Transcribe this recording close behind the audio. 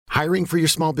Hiring for your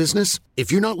small business?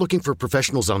 If you're not looking for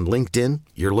professionals on LinkedIn,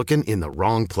 you're looking in the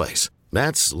wrong place.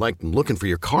 That's like looking for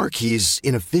your car keys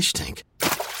in a fish tank.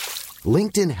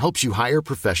 LinkedIn helps you hire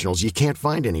professionals you can't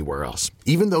find anywhere else,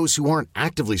 even those who aren't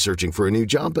actively searching for a new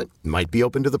job but might be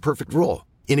open to the perfect role.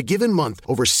 In a given month,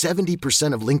 over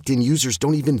 70% of LinkedIn users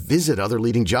don't even visit other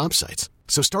leading job sites.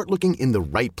 So start looking in the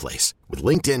right place. With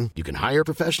LinkedIn, you can hire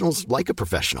professionals like a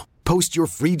professional. Post your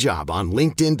free job on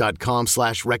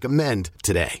linkedin.com/recommend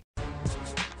today.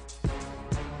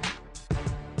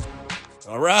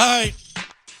 All right.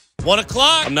 1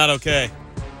 o'clock. I'm not okay.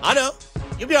 I know.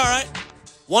 You'll be all right.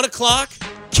 1 o'clock.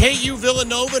 KU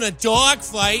Villanova in a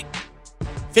dogfight.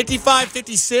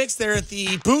 55-56. They're at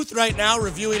the booth right now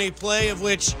reviewing a play of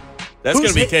which... That's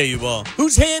going to be KU ball.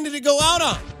 Whose hand did it go out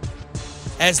on?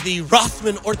 As the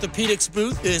Rothman Orthopedics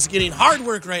booth is getting hard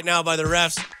work right now by the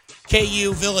refs.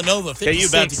 KU Villanova,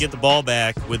 56. KU about to get the ball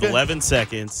back with 11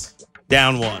 seconds.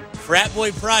 Down 1. Frat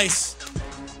boy Price.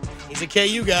 He's a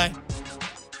KU guy.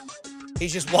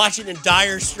 He's just watching in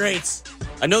dire straits.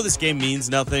 I know this game means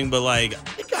nothing, but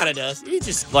It kind of does. you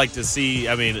just like to see,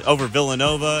 over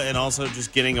Villanova and also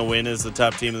just getting a win as the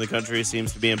top team in the country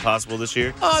seems to be impossible this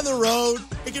year. On the road.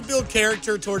 It can build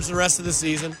character towards the rest of the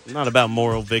season. Not about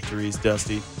moral victories,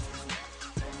 Dusty.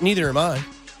 Neither am I.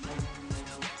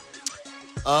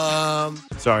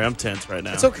 Sorry, I'm tense right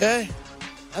now. It's okay.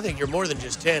 I think you're more than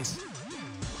just tense.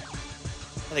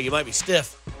 I think you might be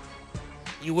stiff.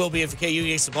 You will be if KU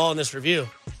gets the ball in this review.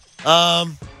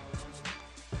 Live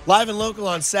and local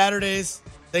on Saturdays.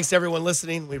 Thanks to everyone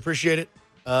listening. We appreciate it.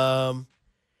 Coming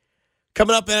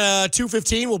up at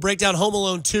 2:15, we'll break down Home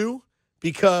Alone 2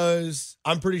 because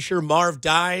I'm pretty sure Marv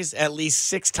dies at least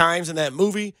 6 times in that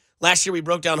movie. Last year we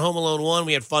broke down Home Alone 1.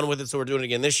 We had fun with it, so we're doing it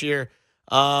again this year.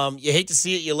 You hate to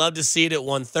see it. You love to see it at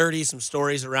 1:30. Some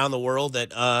stories around the world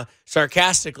that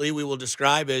sarcastically we will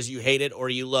describe as you hate it or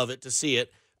you love it to see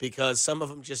it, because some of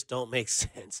them just don't make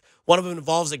sense. One of them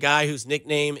involves a guy whose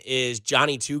nickname is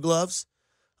Johnny Two Gloves.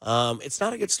 It's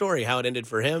not a good story how it ended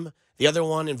for him. The other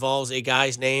one involves a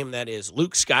guy's name that is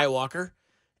Luke Skywalker,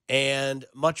 and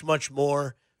much, much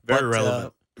more. Very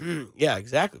relevant. Yeah,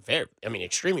 exactly.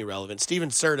 Extremely relevant. Steven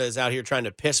Serta is out here trying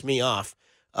to piss me off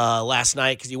last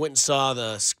night because he went and saw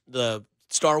the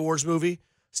Star Wars movie.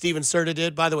 Steven Serta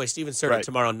did. By the way, Steven Serta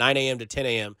tomorrow, 9 a.m. to 10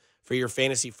 a.m. for your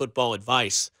fantasy football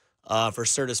advice. For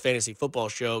Serta's Fantasy Football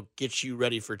Show, gets you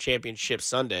ready for Championship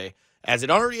Sunday, as it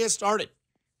already has started.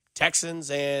 Texans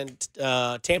and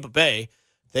Tampa Bay,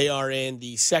 they are in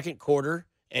the second quarter,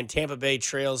 and Tampa Bay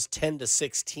trails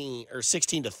 10-16 or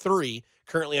 16-3,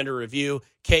 currently under review.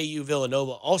 KU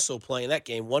Villanova also playing that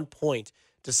game, 1 point,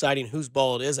 deciding whose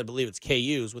ball it is. I believe it's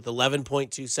KU's with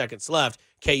 11.2 seconds left.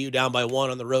 KU down by 1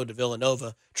 on the road to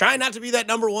Villanova, trying not to be that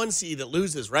number 1 seed that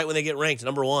loses right when they get ranked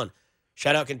number 1.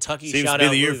 Shout out Kentucky. Seems shout to be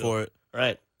out the year Louisville. for it.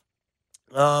 Right.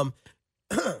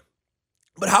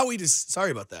 But how we just,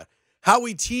 sorry about that. How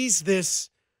we teased this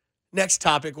next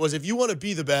topic was, if you want to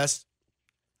be the best,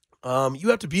 you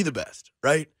have to be the best,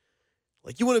 right?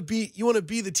 Like you want to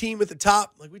be the team at the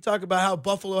top. Like we talk about how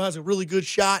Buffalo has a really good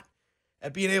shot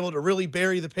at being able to really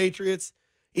bury the Patriots,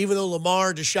 even though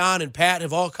Lamar, Deshaun, and Pat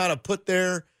have all kind of put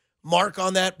their mark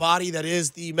on that body that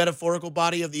is the metaphorical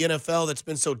body of the NFL that's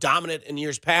been so dominant in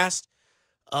years past.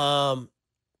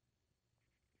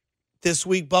 This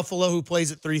week, Buffalo, who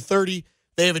plays at 3:30,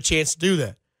 they have a chance to do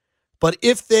that. But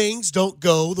if things don't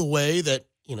go the way that,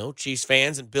 Chiefs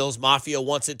fans and Bills Mafia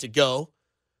wants it to go.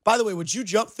 By the way, would you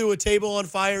jump through a table on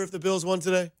fire if the Bills won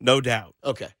today? No doubt.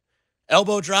 Okay.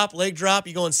 Elbow drop, leg drop,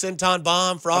 you going senton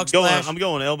bomb, frog splash? I'm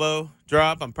going elbow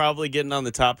drop. I'm probably getting on the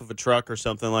top of a truck or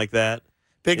something like that.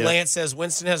 Big Lance says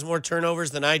Winston has more turnovers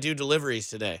than I do deliveries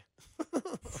today.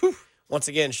 Once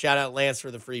again, shout out Lance for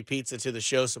the free pizza to the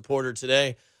show supporter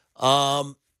today.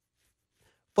 But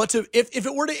if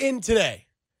it were to end today,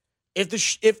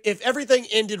 if everything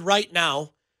ended right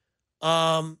now,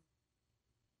 the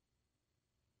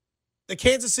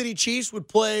Kansas City Chiefs would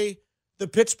play the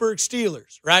Pittsburgh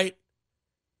Steelers, right?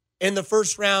 In the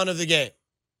first round of the game,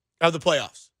 of the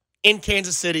playoffs, in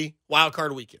Kansas City, wild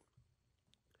card weekend.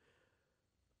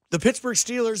 The Pittsburgh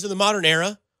Steelers in the modern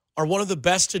era are one of the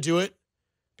best to do it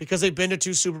because they've been to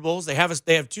 2 Super Bowls. They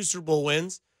have 2 Super Bowl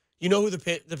wins. You know who the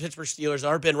Pittsburgh Steelers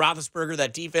are. Ben Roethlisberger,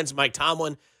 that defense, Mike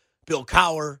Tomlin, Bill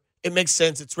Cowher. It makes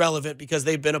sense. It's relevant because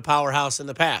they've been a powerhouse in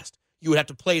the past. You would have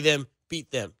to play them,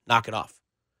 beat them, knock it off.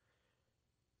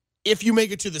 If you make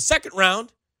it to the second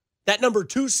round, that number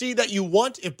 2 seed that you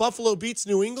want, if Buffalo beats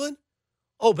New England,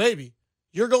 oh, baby,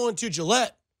 you're going to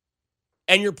Gillette,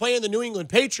 and you're playing the New England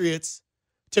Patriots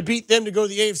to beat them to go to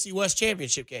the AFC West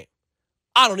Championship game.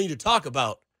 I don't need to talk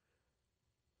about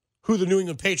who the New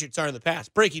England Patriots are in the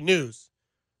past. Breaking news.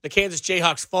 The Kansas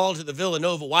Jayhawks fall to the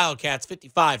Villanova Wildcats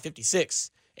 55-56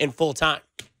 in full time.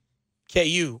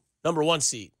 KU, number 1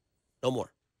 seed. No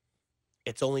more.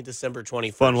 It's only December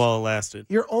 21st. Fun while it lasted.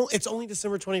 It's only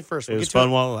December 21st. It was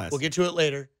fun while it lasted. We'll get to it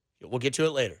later. We'll get to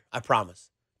it later. I promise.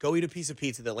 Go eat a piece of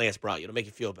pizza that Lance brought you. It'll make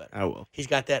you feel better. I will. He's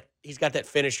got that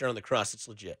finisher on the crust. It's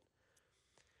legit.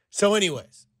 So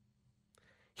anyways,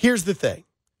 here's the thing.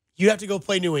 You have to go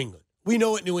play New England. We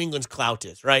know what New England's clout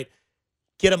is, right?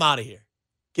 Get them out of here.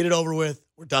 Get it over with.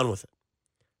 We're done with it.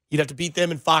 You'd have to beat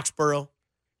them in Foxborough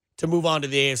to move on to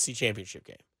the AFC Championship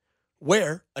game,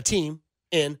 where a team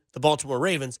in the Baltimore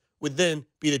Ravens would then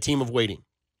be the team of waiting.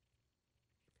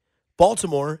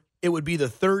 Baltimore, it would be the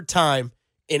third time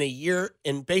in a year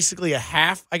and basically a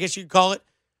half, I guess you'd call it,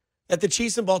 that the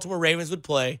Chiefs and Baltimore Ravens would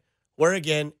play, where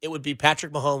again, it would be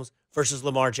Patrick Mahomes versus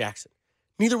Lamar Jackson.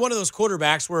 Neither one of those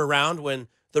quarterbacks were around when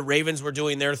the Ravens were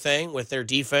doing their thing with their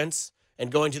defense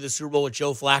and going to the Super Bowl with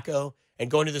Joe Flacco and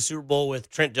going to the Super Bowl with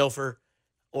Trent Dilfer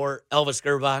or Elvis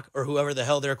Gerbach or whoever the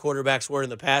hell their quarterbacks were in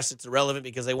the past. It's irrelevant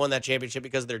because they won that championship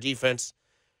because of their defense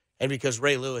and because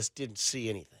Ray Lewis didn't see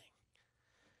anything.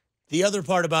 The other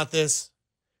part about this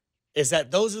is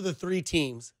that those are the 3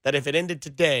 teams that if it ended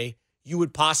today, you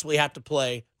would possibly have to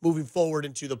play moving forward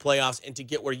into the playoffs and to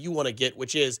get where you want to get,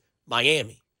 which is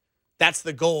Miami. That's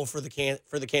the goal for the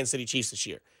Kansas City Chiefs this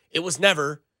year. It was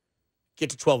never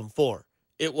get to 12-4.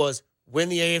 It was win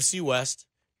the AFC West,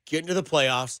 get into the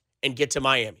playoffs, and get to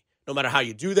Miami. No matter how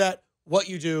you do that, what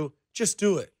you do, just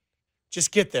do it.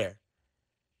 Just get there.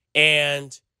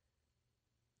 And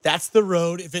that's the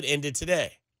road if it ended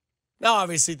today. Now,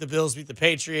 obviously, the Bills beat the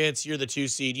Patriots. You're the 2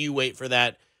 seed. You wait for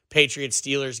that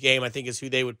Patriots-Steelers game, I think is who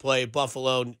they would play.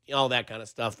 Buffalo, all that kind of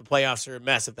stuff. The playoffs are a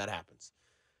mess if that happens.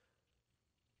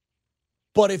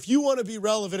 But if you want to be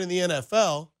relevant in the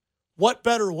NFL, what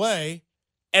better way?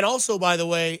 And also, by the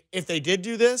way, if they did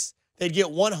do this, they'd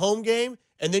get 1 home game,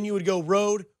 and then you would go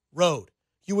road.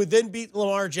 You would then beat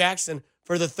Lamar Jackson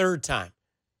for the 3rd time,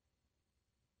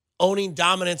 owning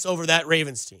dominance over that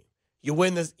Ravens team. You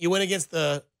win against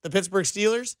the Pittsburgh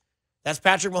Steelers. That's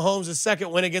Patrick Mahomes'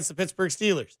 2nd win against the Pittsburgh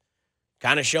Steelers.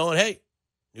 Kind of showing, hey,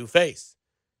 new face.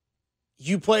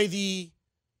 You play the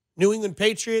New England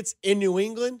Patriots in New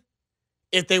England.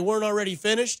 If they weren't already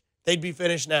finished, they'd be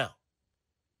finished now.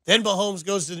 Then Mahomes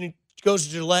goes to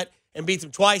Gillette and beats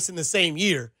them twice in the same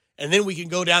year. And then we can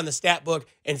go down the stat book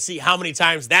and see how many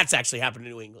times that's actually happened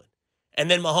in New England. And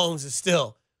then Mahomes is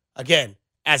still, again,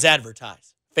 as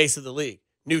advertised, face of the league.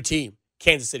 New team,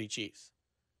 Kansas City Chiefs.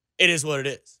 It is what it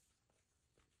is.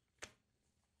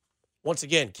 Once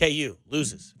again, KU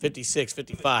loses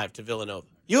 56-55 to Villanova.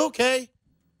 You okay?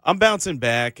 I'm bouncing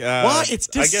back. What? It's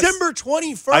December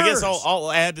 21st. I guess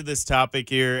I'll add to this topic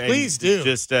here. And please do.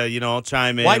 Just, I'll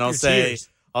chime in. Wipe and your tears.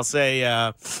 I'll say,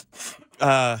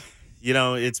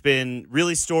 it's been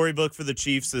really storybook for the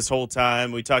Chiefs this whole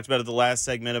time. We talked about it the last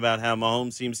segment about how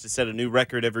Mahomes seems to set a new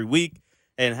record every week.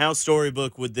 And how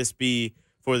storybook would this be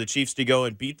for the Chiefs to go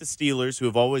and beat the Steelers, who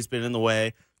have always been in the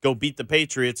way, go beat the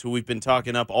Patriots, who we've been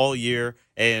talking up all year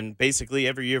and basically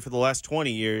every year for the last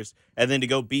 20 years, and then to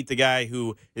go beat the guy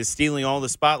who is stealing all the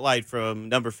spotlight from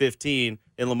number 15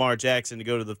 in Lamar Jackson to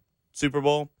go to the Super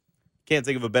Bowl. Can't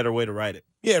think of a better way to write it.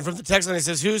 Yeah, and from the text line, it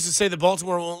says, who's to say that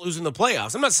Baltimore won't lose in the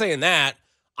playoffs? I'm not saying that.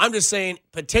 I'm just saying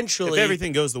potentially. If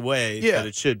everything goes the way that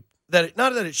it should. Not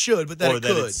that it should, but that or it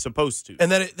could. Or that it's supposed to.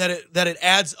 And that it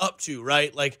adds up to,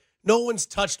 right? Like, no one's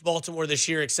touched Baltimore this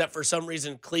year except for some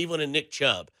reason Cleveland and Nick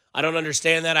Chubb. I don't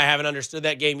understand that. I haven't understood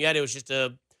that game yet. It was just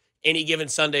a any given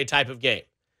Sunday type of game.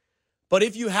 But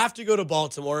if you have to go to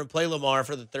Baltimore and play Lamar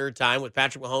for the 3rd time with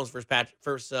Patrick Mahomes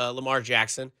versus Lamar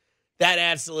Jackson, that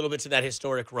adds a little bit to that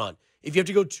historic run. If you have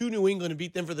to go to New England and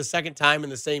beat them for the 2nd time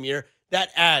in the same year, that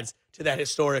adds to that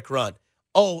historic run.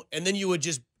 Oh, and then you would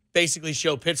just basically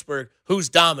show Pittsburgh who's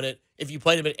dominant if you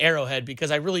played them at Arrowhead, because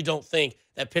I really don't think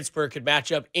that Pittsburgh could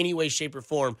match up any way, shape, or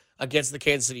form against the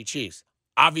Kansas City Chiefs.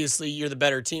 Obviously, you're the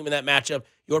better team in that matchup.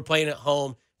 You're playing at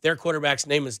home. Their quarterback's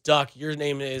name is Duck. Your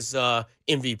name is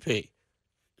MVP.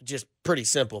 Just pretty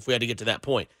simple if we had to get to that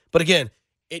point. But again,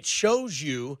 it shows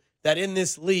you that in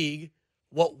this league,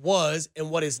 what was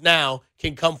and what is now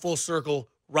can come full circle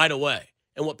right away.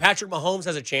 And what Patrick Mahomes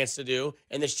has a chance to do,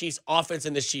 and this Chiefs offense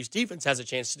and this Chiefs defense has a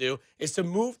chance to do, is to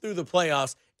move through the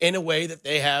playoffs in a way that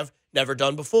they have never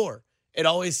done before. It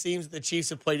always seems that the Chiefs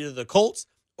have played either the Colts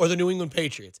or the New England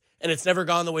Patriots, and it's never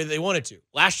gone the way that they wanted to.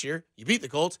 Last year, you beat the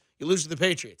Colts, you lose to the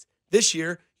Patriots. This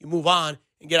year, you move on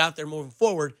and get out there moving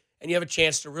forward, and you have a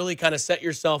chance to really kind of set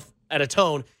yourself at a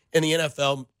tone in the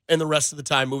NFL and the rest of the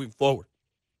time moving forward.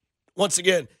 Once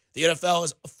again, the NFL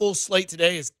is a full slate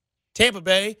today. It's Tampa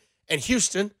Bay and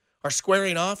Houston are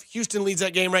squaring off. Houston leads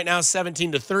that game right now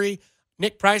 17-3.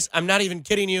 Nick Price, I'm not even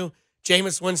kidding you.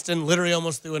 Jameis Winston literally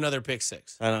almost threw another pick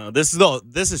six. I don't know.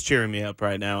 This is cheering me up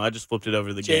right now. I just flipped it over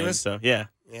to the game. Jameis? So, yeah.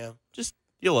 Yeah. Just,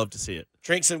 you'll love to see it.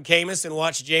 Drink some Camus and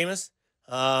watch Jameis.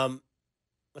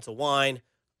 That's a wine.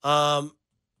 The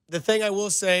thing I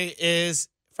will say is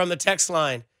from the text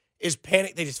line is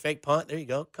panic. They just fake punt. There you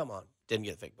go. Come on. Didn't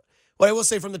get a fake punt. What I will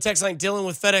say from the text line, Dylan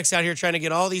with FedEx out here trying to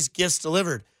get all these gifts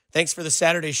delivered. Thanks for the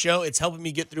Saturday show. It's helping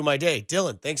me get through my day.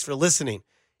 Dylan, thanks for listening.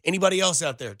 Anybody else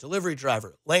out there? Delivery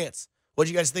driver, Lance. What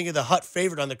do you guys think of the Hut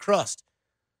favorite on the crust?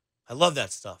 I love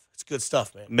that stuff. It's good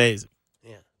stuff, man. Amazing.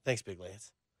 Yeah. Thanks, Big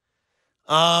Lance.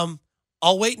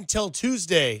 I'll wait until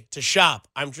Tuesday to shop.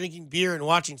 I'm drinking beer and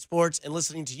watching sports and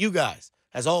listening to you guys.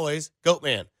 As always,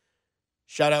 Goatman.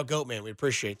 Shout out Goatman. We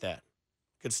appreciate that.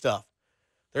 Good stuff.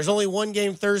 There's only one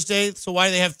game Thursday, so why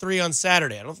do they have 3 on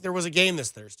Saturday? I don't think there was a game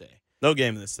this Thursday. No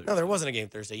game this Thursday. No, there wasn't a game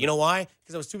Thursday. You know why?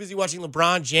 Because I was too busy watching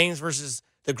LeBron James versus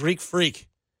the Greek Freak.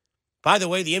 By the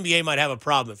way, the NBA might have a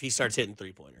problem if he starts hitting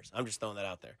three-pointers. I'm just throwing that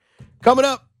out there. Coming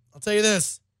up, I'll tell you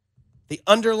this. The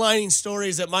underlining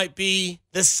stories that might be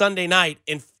this Sunday night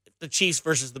in the Chiefs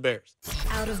versus the Bears.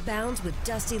 Out of Bounds with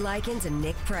Dusty Likens and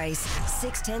Nick Price.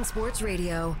 610 Sports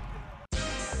Radio.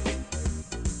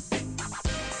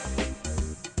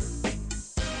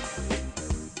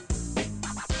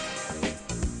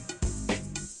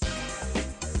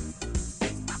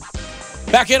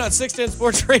 Back in on 610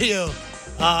 Sports Radio,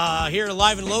 here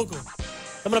live and local.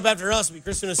 Coming up after us will be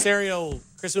Chris Unicero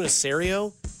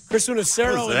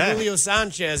and Julio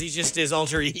Sanchez. He's just his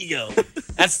alter ego.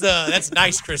 That's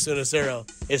nice, Chris Unicero.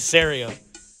 His stereo.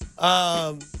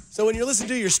 So when you're listening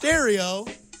to your stereo,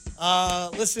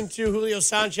 listen to Julio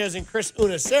Sanchez and Chris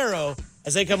Unicero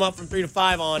as they come up from 3 to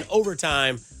 5 on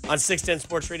overtime on 610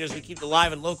 Sports Radio as we keep the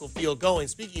live and local feel going.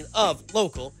 Speaking of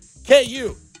local,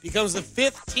 KU becomes the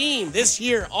 5th team this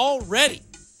year already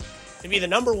to be the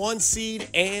number 1 seed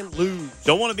and lose.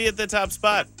 Don't want to be at the top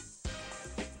spot.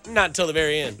 Not until the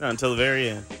very end. Not until the very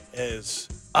end. As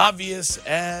obvious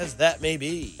as that may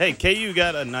be. Hey, KU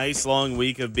got a nice long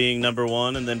week of being number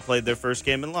 1 and then played their first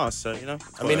game and lost. So,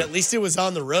 I mean, at least it was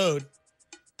on the road.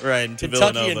 Right, to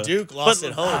Kentucky Villanova. and Duke lost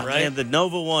at home, right? Man, the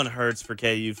Nova one hurts for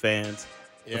KU fans.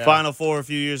 Yeah. The Final Four a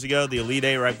few years ago, the Elite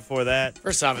Eight right before that.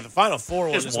 First off, the Final Four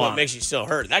one Just is won. what makes you still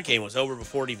hurt. That game was over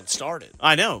before it even started.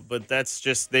 I know, but that's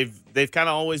just they've kind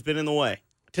of always been in the way.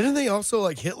 Didn't they also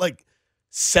hit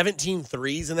 17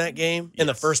 threes in that game in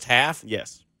the first half?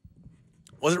 Yes.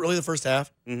 Was it really the first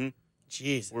half? Mm-hmm.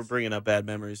 Jeez. We're bringing up bad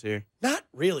memories here. Not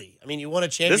really. I mean, you won a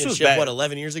was championship, bad.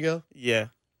 11 years ago? Yeah.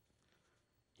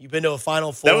 You've been to a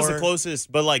Final Four. That was the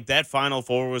closest, but that Final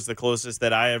Four was the closest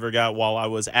that I ever got while I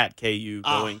was at KU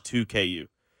going to KU.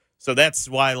 So that's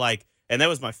why, and that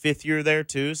was my 5th year there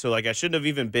too. So I shouldn't have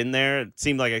even been there. It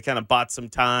seemed like I kind of bought some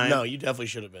time. No, you definitely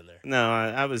should have been there. No,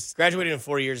 I was Graduating in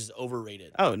 4 years is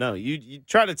overrated. Oh no, you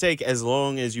try to take as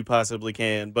long as you possibly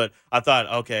can. But I thought,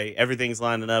 okay, everything's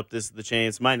lining up. This is the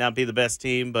chance. Might not be the best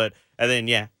team, and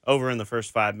then over in the first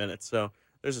 5 minutes. So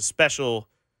there's a special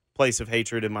place of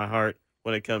hatred in my heart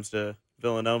when it comes to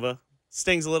Villanova.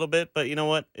 Stings a little bit, but you know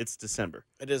what? It's December.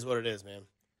 It is what it is, man.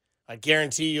 I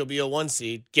guarantee you'll be a 1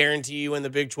 seed. Guarantee you win the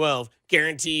Big 12.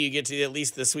 Guarantee you get to at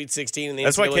least the Sweet 16 in the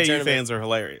That's why NCAA KU tournament. fans are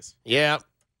hilarious. Yeah.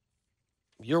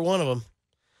 You're one of them.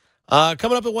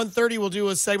 Coming up at 1:30, we'll do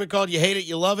a segment called You Hate It,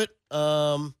 You Love It.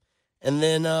 And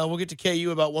then we'll get to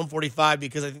KU about 1:45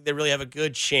 because I think they really have a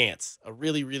good chance, a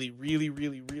really, really, really,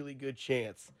 really, really good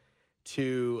chance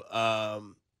to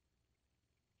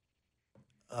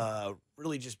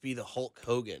really just be the Hulk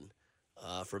Hogan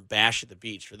from Bash at the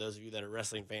Beach, for those of you that are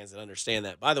wrestling fans that understand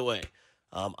that. By the way,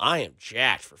 I am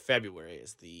jacked for February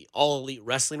as the All Elite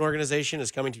Wrestling Organization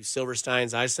is coming to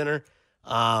Silverstein's Eye Center.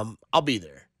 I'll be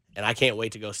there, and I can't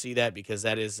wait to go see that because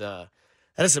that is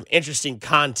some interesting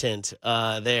content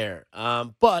there.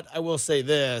 But I will say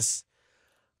this.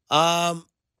 There's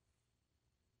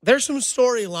some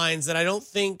storylines that I don't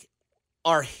think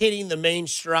are hitting the main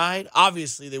stride.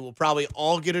 Obviously, they will probably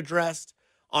all get addressed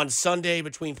on Sunday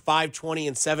between 5:20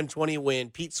 and 7:20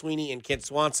 when Pete Sweeney and Kent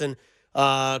Swanson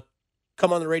come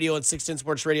on the radio on 610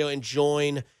 Sports Radio and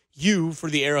join you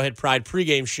for the Arrowhead Pride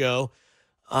pregame show.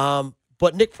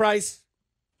 But Nick Price,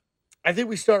 I think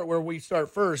we start where we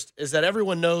start first, is that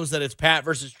everyone knows that it's Pat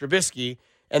versus Trubisky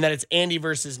and that it's Andy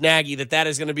versus Nagy, that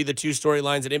is going to be the 2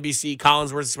 storylines at NBC.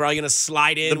 Collinsworth is probably going to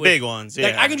slide in. The big ones,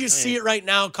 yeah. I can just see it right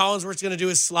now. Collinsworth's going to do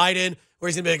his slide in where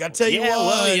he's going to be like, I'll tell you what.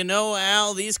 Well, you know,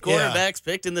 Al, these quarterbacks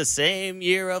picked in the same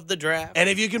year of the draft. And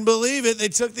if you can believe it, they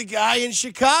took the guy in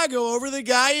Chicago over the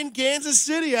guy in Kansas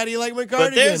City. How do you like McCartney?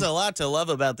 But there's a lot to love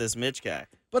about this Mitch guy.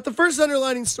 But the first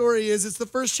underlining story is it's the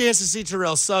first chance to see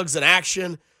Terrell Suggs in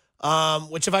action,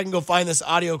 which if I can go find this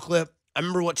audio clip, I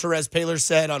remember what Terez Paylor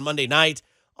said on Monday night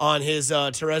on his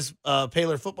Terez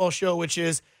Paylor football show, which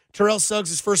is Terrell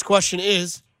Suggs' first question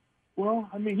is, well,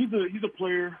 I mean, he's a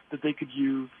player that they could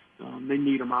use. They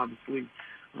need him, obviously.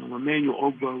 Emmanuel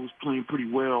Ogba was playing pretty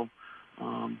well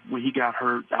when he got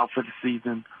hurt, out for the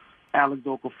season. Alex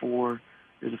Okafor,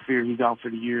 there's a fear he's out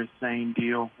for the year. Same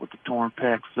deal with the torn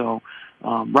pec. So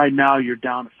right now you're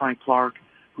down to Frank Clark,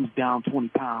 who's down 20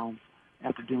 pounds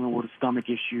after dealing with a stomach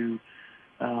issue.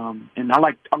 And I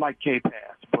like K-Pass,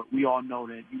 but we all know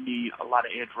that you need a lot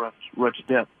of edge rush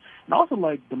depth. And I also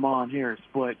like Damon Harris,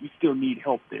 but you still need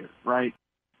help there, right?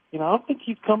 You know, I don't think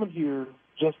he's coming here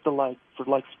just to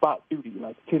for spot duty,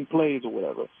 like 10 plays or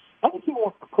whatever. I think he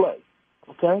wants to play,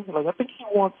 okay? Like, I think he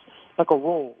wants, a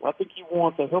role. I think he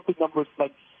wants a healthy numbers,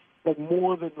 like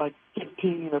more than,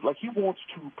 15. Like, he wants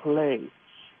to play,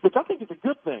 which I think is a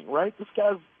good thing, right? This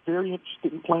guy's very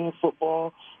interested in playing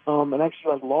football and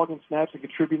actually, logging snaps and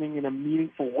contributing in a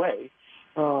meaningful way.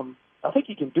 I think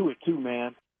he can do it too,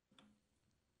 man.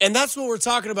 and that's what we're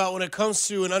talking about when it comes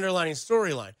to an underlining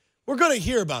storyline. We're going to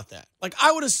hear about that.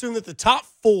 I would assume that the top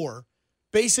 4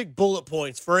 basic bullet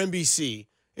points for NBC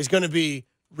is going to be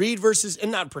Reed versus,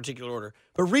 in not in particular order,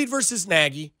 but Reed versus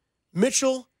Nagy,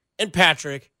 Mitchell and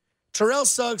Patrick. Terrell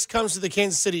Suggs comes to the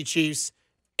Kansas City Chiefs,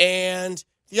 and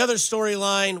the other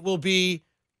storyline will be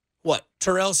what?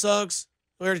 Terrell Suggs?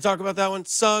 We already talked about that one.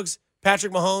 Suggs,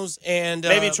 Patrick Mahomes, and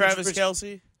maybe Travis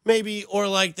Kelce. Maybe, or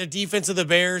the defense of the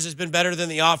Bears has been better than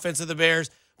the offense of the Bears.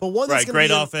 But one that's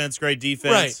great offense, great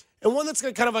defense. Right. And one that's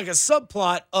kind of like a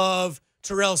subplot of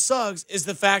Terrell Suggs is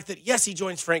the fact that, yes, he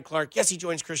joins Frank Clark. Yes, he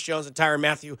joins Chris Jones and Tyrann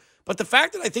Mathieu. But the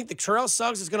fact that I think that Terrell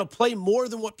Suggs is going to play more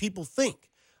than what people think.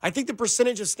 I think the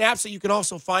percentage of snaps that you can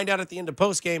also find out at the end of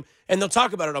postgame, and they'll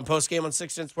talk about it on postgame on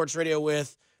 610 Sports Radio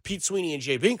with Pete Sweeney and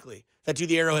Jay Binkley that do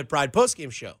the Arrowhead Pride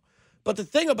postgame show. But the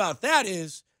thing about that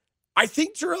is, I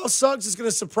think Terrell Suggs is going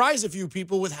to surprise a few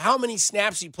people with how many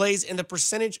snaps he plays and the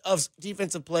percentage of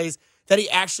defensive plays that he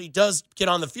actually does get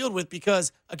on the field with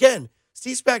because, again,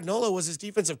 Steve Spagnuolo was his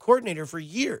defensive coordinator for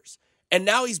years. And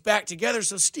now he's back together,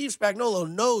 so Steve Spagnuolo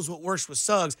knows what works with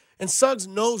Suggs, and Suggs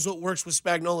knows what works with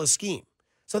Spagnuolo's scheme.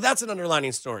 So that's an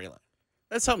underlining storyline.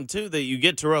 That's something, too, that you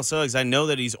get Terrell Suggs. I know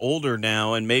that he's older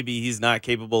now, and maybe he's not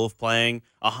capable of playing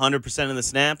 100% of the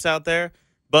snaps out there,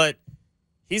 but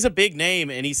he's a big name,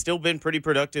 and he's still been pretty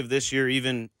productive this year,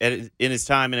 even in his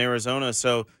time in Arizona.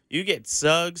 So you get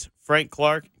Suggs, Frank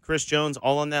Clark, Chris Jones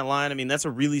all on that line. I mean, that's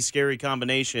a really scary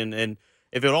combination, and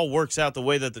if it all works out the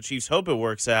way that the Chiefs hope it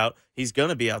works out, he's going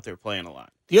to be out there playing a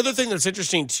lot. The other thing that's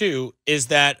interesting, too, is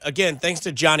that, again, thanks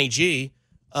to Johnny G,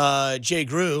 Jay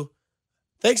Grew,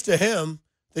 thanks to him,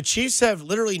 the Chiefs have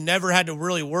literally never had to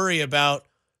really worry about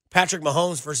Patrick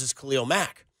Mahomes versus Khalil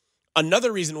Mack.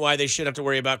 Another reason why they should have to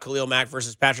worry about Khalil Mack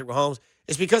versus Patrick Mahomes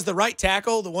is because the right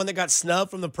tackle, the one that got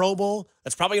snubbed from the Pro Bowl,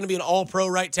 that's probably going to be an all-pro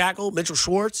right tackle, Mitchell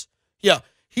Schwartz. Yeah,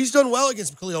 he's done well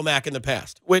against Khalil Mack in the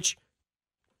past, which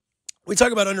we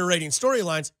talk about underrating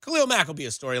storylines. Khalil Mack will be a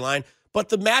storyline, but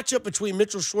the matchup between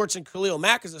Mitchell Schwartz and Khalil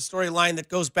Mack is a storyline that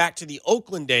goes back to the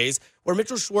Oakland days where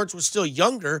Mitchell Schwartz was still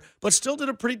younger, but still did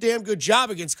a pretty damn good job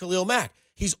against Khalil Mack.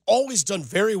 He's always done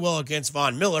very well against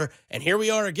Von Miller, and here we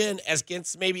are again as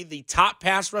against maybe the top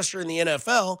pass rusher in the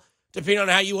NFL, depending on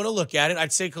how you want to look at it.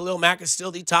 I'd say Khalil Mack is still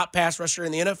the top pass rusher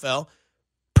in the NFL,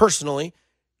 personally.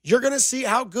 You're going to see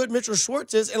how good Mitchell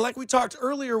Schwartz is, and like we talked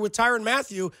earlier with Tyrann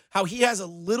Mathieu, how he has a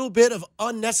little bit of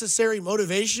unnecessary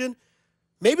motivation.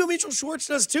 Maybe Mitchell Schwartz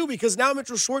does too, because now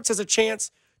Mitchell Schwartz has a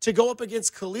chance to go up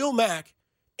against Khalil Mack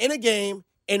in a game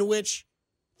in which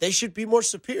they should be more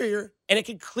superior, and it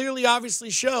can clearly, obviously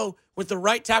show with the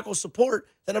right tackle support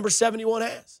that number 71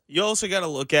 has. You also got to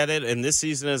look at it, and this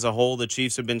season as a whole, the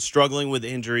Chiefs have been struggling with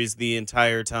injuries the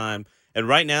entire time. And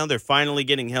right now, they're finally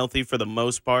getting healthy for the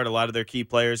most part. A lot of their key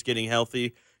players getting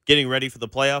healthy, getting ready for the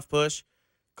playoff push.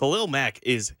 Khalil Mack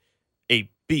is a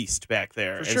beast back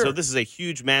there. And so this is a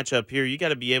huge matchup here. You got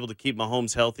to be able to keep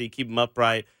Mahomes healthy, keep him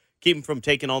upright, keep him from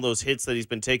taking all those hits that he's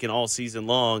been taking all season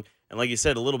long. And like you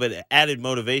said, a little bit of added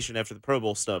motivation after the Pro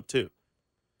Bowl stuff, too.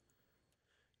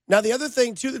 Now, the other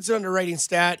thing, too, that's an underrating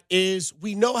stat is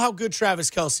we know how good Travis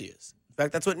Kelce is. In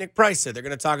fact, that's what Nick Price said. They're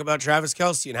going to talk about Travis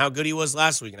Kelce and how good he was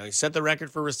last week. And how he set the record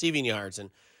for receiving yards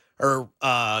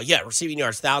receiving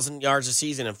yards, 1,000 yards a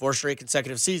season in 4 straight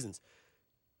consecutive seasons.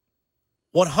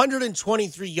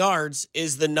 123 yards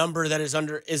is the number that is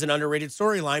an underrated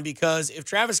storyline, because if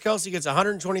Travis Kelce gets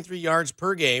 123 yards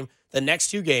per game the next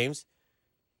 2 games,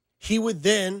 he would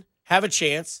then have a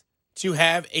chance to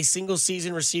have a single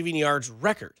season receiving yards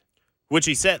record, which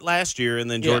he set last year,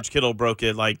 and then George Kittle broke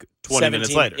it like 20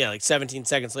 minutes later. Yeah, like 17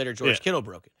 seconds later, George Kittle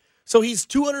broke it. So he's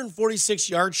 246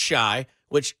 yards shy,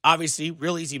 which obviously,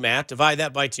 real easy math, divide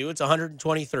that by 2, it's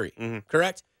 123,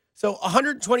 correct? So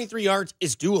 123 yards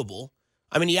is doable.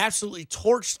 I mean, he absolutely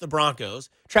torched the Broncos.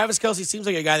 Travis Kelce seems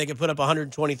like a guy that could put up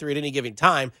 123 at any given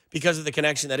time because of the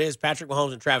connection that is Patrick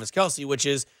Mahomes and Travis Kelce, which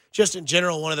is just in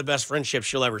general one of the best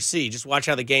friendships you'll ever see. Just watch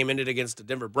how the game ended against the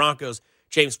Denver Broncos.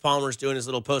 James Palmer's doing his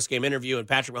little post-game interview, and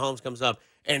Patrick Mahomes comes up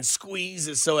and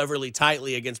squeezes so everly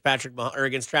tightly against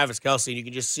against Travis Kelce, and you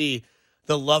can just see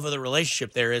the love of the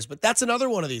relationship there is. But that's another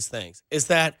one of these things, is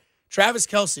that Travis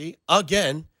Kelce,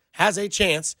 again, has a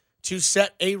chance to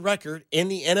set a record in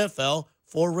the NFL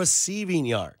for receiving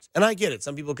yards. And I get it.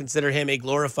 Some people consider him a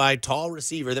glorified tall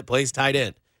receiver that plays tight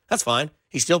end. That's fine.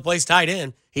 He still plays tight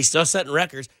end. He's still setting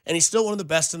records, and he's still one of the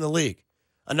best in the league.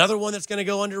 Another one that's going to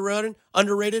go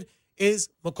underrated is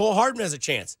McCole Hardman has a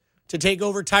chance to take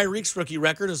over Tyreek's rookie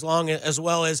record, as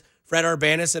well as Fred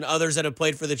Urbanus and others that have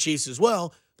played for the Chiefs as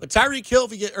well. But Tyreek Hill,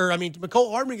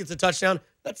 McCole Hardman gets a touchdown,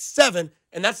 that's 7,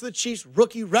 and that's the Chiefs'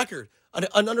 rookie record. An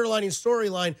underlining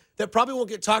storyline that probably won't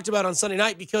get talked about on Sunday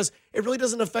night because it really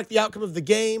doesn't affect the outcome of the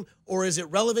game, or is it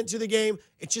relevant to the game?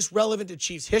 It's just relevant to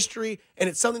Chiefs history, and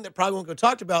it's something that probably won't get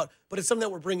talked about, but it's something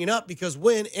that we're bringing up because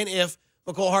when and if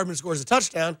McCole Hardman scores a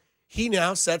touchdown, he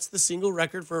now sets the single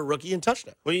record for a rookie in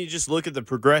touchdown. Well, you just look at the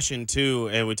progression, too,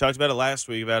 and we talked about it last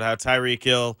week about how Tyreek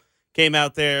Hill came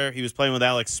out there. He was playing with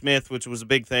Alex Smith, which was a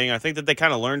big thing. I think that they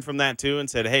kind of learned from that, too, and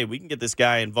said, hey, we can get this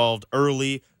guy involved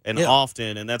early and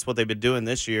often, and that's what they've been doing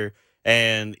this year.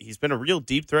 And he's been a real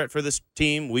deep threat for this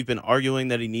team. We've been arguing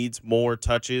that he needs more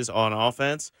touches on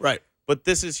offense. Right. But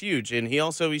this is huge. And he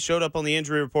showed up on the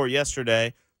injury report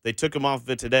yesterday. They took him off of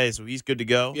it today, so he's good to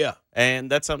go. Yeah.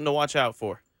 And that's something to watch out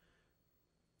for.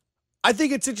 I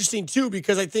think it's interesting, too,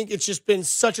 because I think it's just been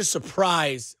such a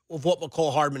surprise of what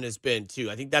McCole Hardman has been,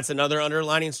 too. I think that's another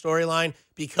underlining storyline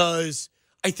because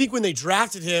I think when they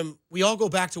drafted him, we all go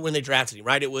back to when they drafted him,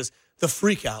 right? It was the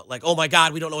freak out. Like, oh, my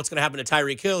God, we don't know what's going to happen to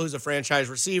Tyreek Hill, who's a franchise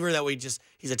receiver.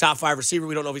 He's a top 5 receiver.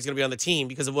 We don't know if he's going to be on the team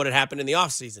because of what had happened in the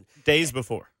offseason. Days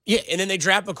before. Yeah, and then they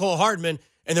draft McCole Hardman,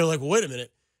 and they're like, well, wait a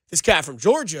minute. This cat from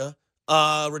Georgia,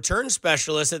 return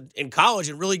specialist in college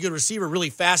and really good receiver,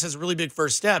 really fast, has a really big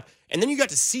first step. And then you got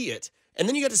to see it. And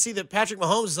then you got to see that Patrick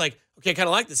Mahomes is like, okay, I kind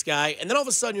of like this guy. And then all of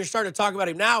a sudden you're starting to talk about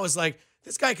him now as like,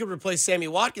 this guy could replace Sammy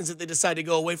Watkins if they decide to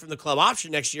go away from the club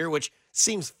option next year, which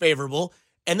seems favorable.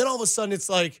 And then all of a sudden it's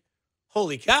like,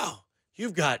 holy cow,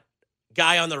 you've got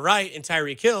guy on the right in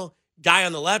Tyreek Hill, guy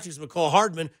on the left who's McCole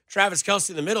Hardman, Travis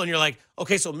Kelce in the middle. And you're like,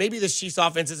 okay, so maybe this Chiefs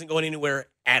offense isn't going anywhere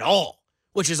at all,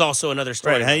 which is also another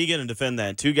story. Right, how are you going to defend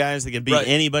that? 2 guys that can beat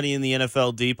anybody in the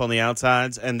NFL deep on the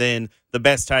outsides, and then the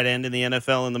best tight end in the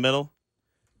NFL in the middle?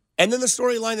 And then the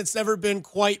storyline that's never been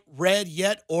quite read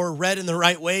yet, or read in the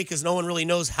right way because no one really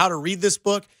knows how to read this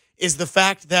book, is the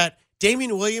fact that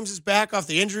Damian Williams is back off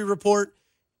the injury report,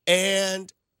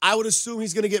 and I would assume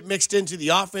he's going to get mixed into the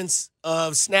offense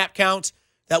of snap count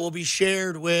that will be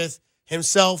shared with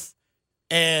himself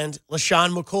and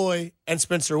LaShawn McCoy and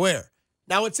Spencer Ware.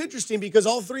 Now, it's interesting because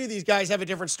all 3 of these guys have a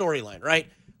different storyline, right?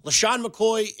 LaShawn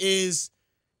McCoy is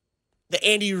the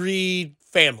Andy Reid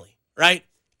family, right?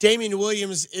 Damian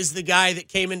Williams is the guy that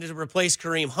came in to replace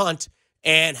Kareem Hunt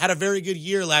and had a very good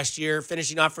year last year,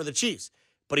 finishing off for the Chiefs.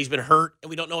 But he's been hurt, and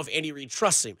we don't know if Andy Reid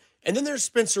trusts him. And then there's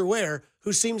Spencer Ware,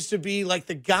 who seems to be like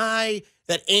the guy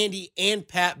that Andy and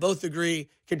Pat both agree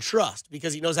can trust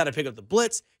because he knows how to pick up the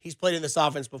blitz. He's played in this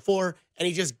offense before, and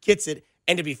he just gets it.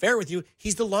 And to be fair with you,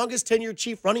 he's the longest tenured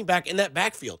Chief running back in that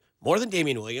backfield. More than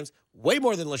Damian Williams, way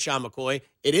more than LaShawn McCoy.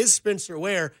 It is Spencer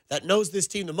Ware that knows this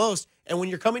team the most. And when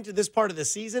you're coming to this part of the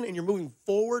season and you're moving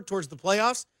forward towards the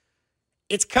playoffs,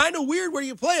 it's kind of weird where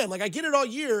you play him. Like, I get it all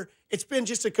year. It's been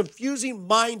just a confusing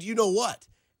mind you-know-what.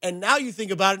 And now you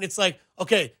think about it, and it's like,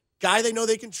 okay, guy they know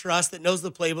they can trust, that knows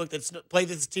the playbook, that's played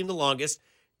this team the longest,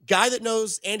 guy that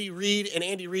knows Andy Reid and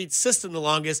Andy Reid's system the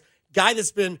longest, guy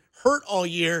that's been hurt all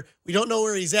year. We don't know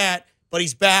where he's at, but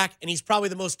he's back, and he's probably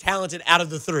the most talented out of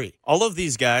the 3. All of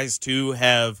these guys, too,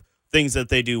 have things that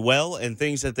they do well and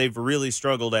things that they've really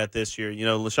struggled at this year. You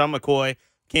know, LaShawn McCoy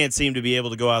can't seem to be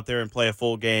able to go out there and play a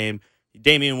full game.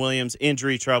 Damian Williams,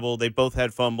 injury trouble. They both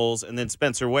had fumbles. And then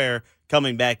Spencer Ware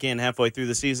coming back in halfway through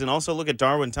the season. Also, look at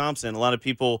Darwin Thompson. A lot of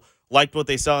people liked what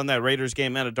they saw in that Raiders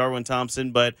game out of Darwin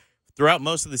Thompson, but throughout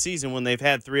most of the season when they've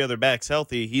had 3 other backs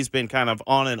healthy, he's been kind of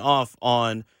on and off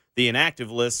on the inactive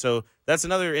list. So that's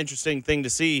another interesting thing to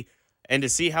see, and to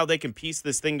see how they can piece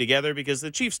this thing together, because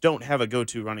the Chiefs don't have a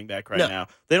go-to running back right now.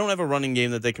 They don't have a running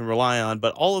game that they can rely on,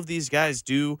 but all of these guys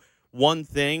do one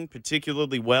thing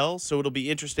particularly well, so it'll be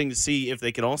interesting to see if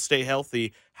they can all stay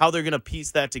healthy, how they're going to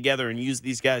piece that together and use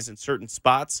these guys in certain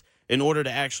spots in order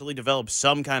to actually develop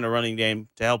some kind of running game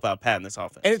to help out Pat in this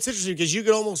offense. And it's interesting because you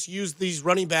could almost use these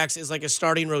running backs as like a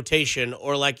starting rotation,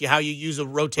 or like how you use a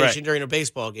rotation during a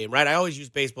baseball game, right? I always use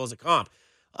baseball as a comp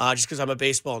just because I'm a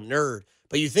baseball nerd.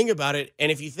 But you think about it,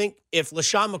 and if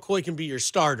LaShawn McCoy can be your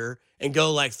starter and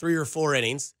go like 3 or 4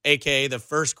 innings, a.k.a. the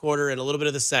first quarter and a little bit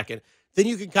of the second, then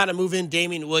you can kind of move in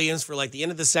Damian Williams for like the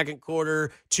end of the second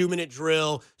quarter, 2-minute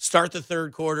drill, start the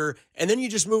third quarter, and then you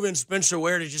just move in Spencer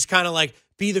Ware to just kind of like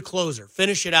be the closer,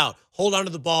 finish it out, hold on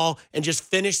to the ball, and just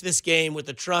finish this game with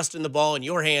the trust in the ball in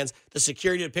your hands, the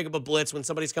security to pick up a blitz when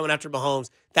somebody's coming after Mahomes.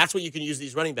 That's what you can use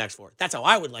these running backs for. That's how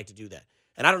I would like to do that.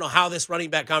 And I don't know how this running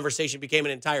back conversation became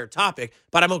an entire topic,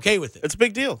 but I'm okay with it. It's a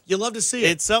big deal. You love to see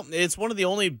it. It's one of the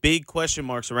only big question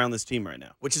marks around this team right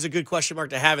now. Which is a good question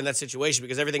mark to have in that situation,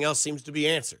 because everything else seems to be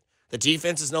answered. The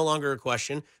defense is no longer a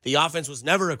question. The offense was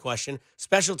never a question.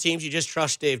 Special teams, you just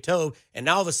trust Dave Tobe. And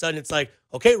now all of a sudden it's like,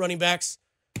 okay, running backs,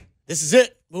 this is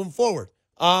it. Moving forward.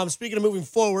 Speaking of moving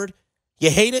forward, you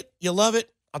hate it, you love it.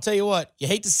 I'll tell you what, you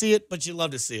hate to see it, but you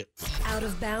love to see it. Out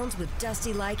of Bounds with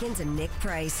Dusty Likens and Nick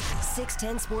Price,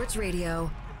 610 Sports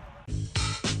Radio.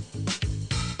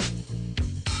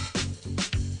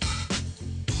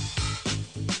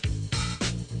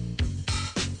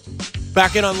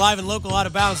 Back in on Live and Local, Out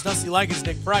of Bounds, Dusty Likens,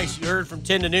 Nick Price. You heard from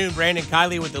 10 to noon, Brandon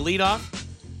Kiley with the leadoff.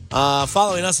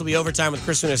 Following us will be Overtime with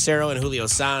Chris Vinacero and Julio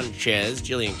Sanchez.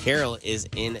 Jillian Carroll is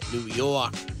in New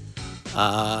York.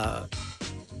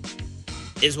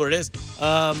 Is what it is.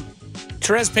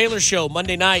 Therese Paylor Show,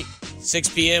 Monday night, 6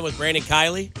 p.m. with Brandon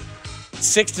Kiley.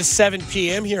 6 to 7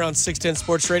 p.m. here on 610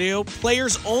 Sports Radio.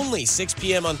 Players only, 6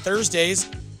 p.m. on Thursdays.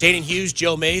 Dayton Hughes,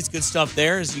 Joe Mays, good stuff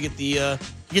there as you get the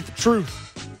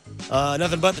truth.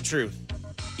 Nothing but the truth,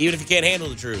 even if you can't handle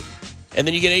the truth. And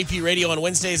then you get AP Radio on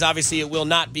Wednesdays. Obviously, it will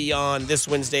not be on this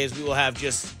Wednesday, as we will have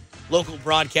just local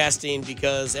broadcasting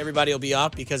because everybody will be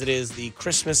off because it is the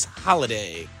Christmas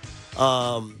holiday.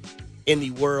 In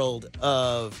the world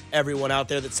of everyone out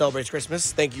there that celebrates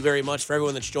Christmas. Thank you very much for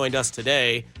everyone that's joined us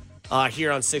today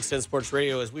here on 610 Sports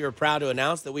Radio, as we are proud to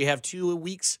announce that we have 2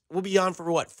 weeks. We'll be on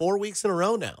for 4 weeks in a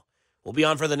row now. We'll be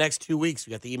on for the next 2 weeks.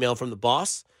 We got the email from the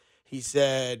boss. He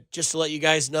said, just to let you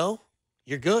guys know,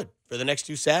 you're good for the next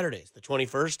 2 Saturdays, the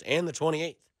 21st and the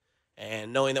 28th.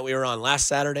 And knowing that we were on last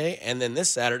Saturday and then this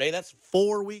Saturday, that's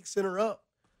 4 weeks in a row.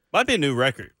 Might be a new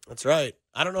record. That's right.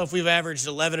 I don't know if we've averaged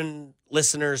 11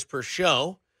 listeners per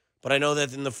show, but I know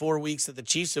that in the 4 weeks that the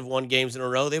Chiefs have won games in a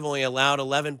row, they've only allowed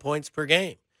 11 points per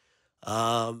game.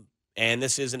 And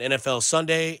this is an NFL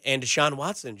Sunday, and Deshaun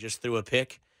Watson just threw a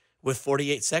pick with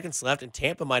 48 seconds left, and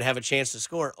Tampa might have a chance to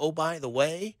score. Oh, by the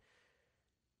way,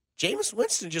 Jameis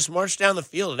Winston just marched down the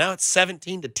field, and now it's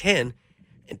 17-10,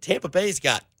 and Tampa Bay's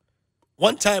got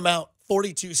one timeout,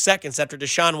 42 seconds after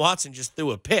Deshaun Watson just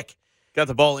threw a pick. Got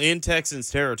the ball in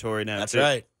Texans territory now. That's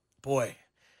right. Boy.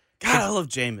 God, I love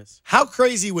Jameis. How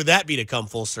crazy would that be to come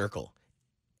full circle?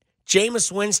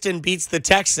 Jameis Winston beats the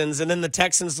Texans, and then the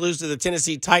Texans lose to the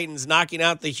Tennessee Titans, knocking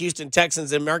out the Houston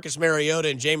Texans, and Marcus Mariota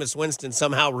and Jameis Winston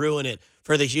somehow ruin it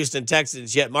for the Houston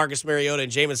Texans, yet Marcus Mariota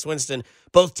and Jameis Winston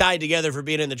both tied together for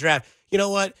being in the draft. You know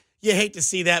what? You hate to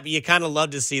see that, but you kind of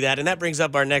love to see that, and that brings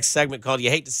up our next segment called You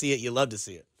Hate to See It, You Love to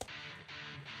See It.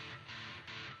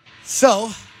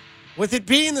 So, with it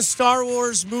being the Star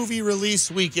Wars movie release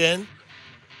weekend,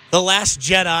 The Last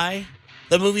Jedi,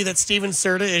 the movie that Steven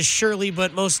Serta is surely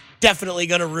but most definitely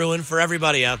going to ruin for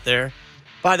everybody out there.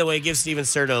 By the way, give Steven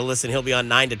Serta a listen. He'll be on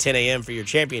 9 to 10 a.m. for your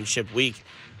championship week.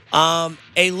 Not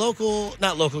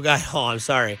local guy, I'm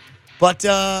sorry. But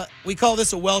we call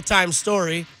this a well-timed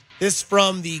story. This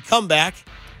from The Comeback,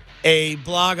 a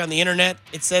blog on the internet.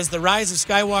 It says, The Rise of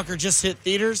Skywalker just hit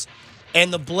theaters,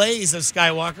 and the blaze of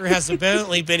Skywalker has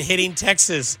apparently been hitting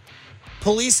Texas.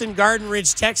 Police in Garden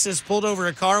Ridge, Texas, pulled over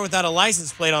a car without a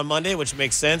license plate on Monday, which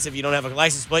makes sense. If you don't have a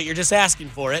license plate, you're just asking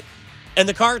for it. And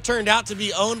the car turned out to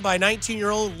be owned by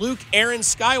 19-year-old Luke Aaron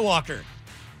Skywalker.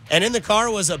 And in the car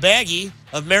was a baggie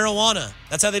of marijuana.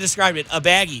 That's how they described it, a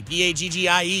baggie,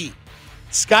 B-A-G-G-I-E.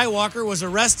 Skywalker was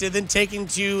arrested, then taken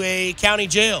to a county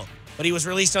jail, but he was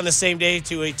released on the same day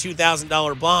to a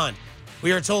 $2,000 bond.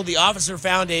 We are told the officer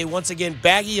found a, once again,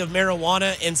 baggie of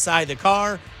marijuana inside the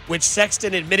car, which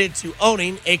Sexton admitted to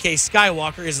owning, a.k.a.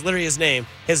 Skywalker, is literally his name.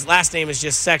 His last name is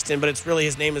just Sexton, but it's really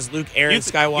his name is Luke Aaron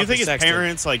Skywalker. You think his Sexton.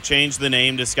 parents changed the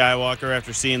name to Skywalker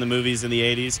after seeing the movies in the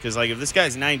 80s? Because if this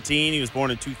guy's 19, he was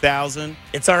born in 2000.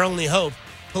 It's our only hope.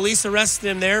 Police arrested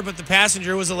him there, but the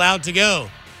passenger was allowed to go.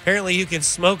 Apparently, you can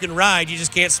smoke and ride, you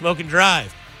just can't smoke and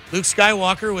drive. Luke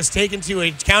Skywalker was taken to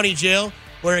a county jail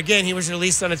where, again, he was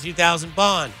released on a $2,000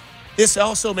 bond. This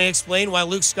also may explain why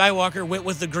Luke Skywalker went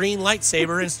with the green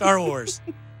lightsaber in Star Wars.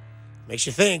 Makes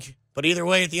you think. But either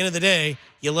way, at the end of the day,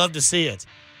 you love to see it.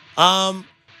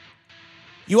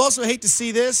 You also hate to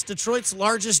see this. Detroit's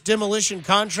largest demolition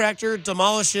contractor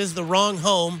demolishes the wrong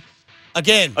home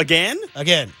again. Again?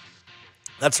 Again.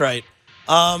 That's right.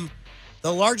 The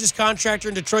largest contractor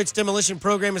in Detroit's demolition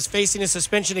program is facing a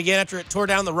suspension again after it tore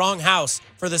down the wrong house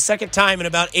for the second time in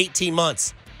about 18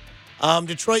 months.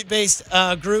 Detroit-based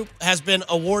group has been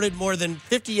awarded more than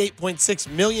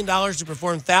 $58.6 million to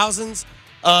perform thousands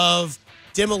of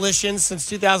demolitions since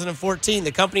 2014.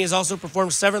 The company has also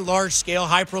performed 7 large-scale,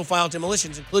 high-profile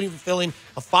demolitions, including fulfilling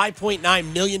a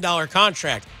 $5.9 million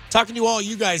contract. Talking to all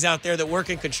you guys out there that work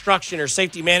in construction or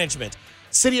safety management,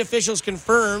 city officials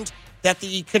confirmed that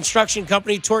the construction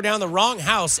company tore down the wrong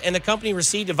house, and the company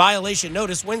received a violation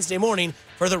notice Wednesday morning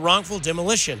for the wrongful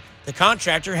demolition. The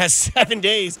contractor has 7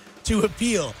 days to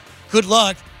appeal. Good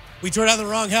luck. We tore down the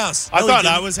wrong house. I thought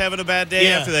I was having a bad day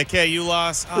Yeah. after that KU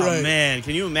loss. Oh, Right. man.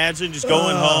 Can you imagine just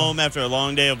going home after a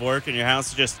long day of work and your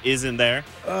house just isn't there?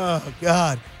 Oh,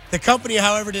 God. The company,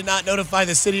 however, did not notify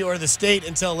the city or the state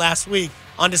until last week.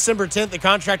 On December 10th, the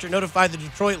contractor notified the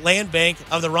Detroit Land Bank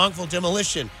of the wrongful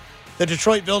demolition. The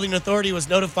Detroit Building Authority was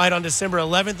notified on December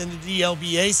 11th, and the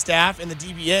DLBA staff and the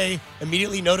DBA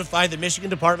immediately notified the Michigan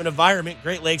Department of Environment,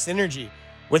 Great Lakes Energy.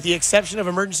 With the exception of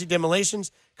emergency demolitions,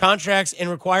 contracts and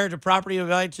required to property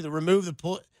evaluate to remove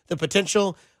the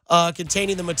potential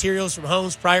containing the materials from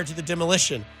homes prior to the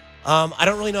demolition. I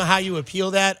don't really know how you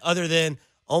appeal that other than,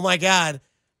 oh my God,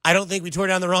 I don't think we tore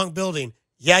down the wrong building.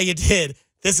 Yeah, you did.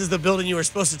 This is the building you were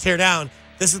supposed to tear down.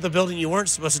 This is the building you weren't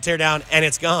supposed to tear down, and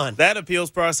it's gone. That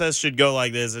appeals process should go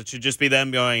like this. It should just be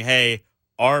them going, hey,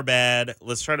 our bad.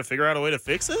 Let's try to figure out a way to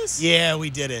fix this? Yeah, we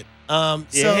did it. You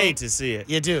hate to see it.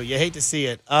 You do. You hate to see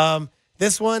it.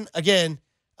 This one, again,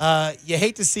 you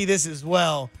hate to see this as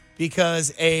well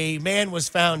because a man was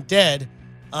found dead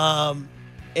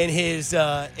in his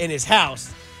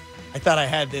house. I thought I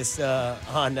had this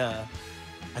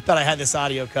I thought I had this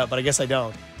audio cut, but I guess I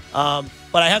don't.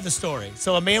 But I have the story.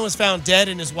 So a man was found dead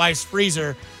in his wife's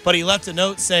freezer, but he left a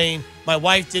note saying, "My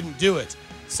wife didn't do it."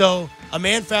 So a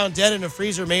man found dead in a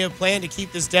freezer may have planned to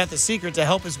keep this death a secret to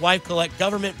help his wife collect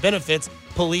government benefits,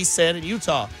 police said in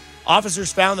Utah.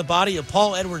 Officers found the body of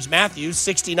Paul Edwards Matthews,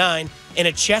 69, in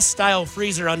a chest-style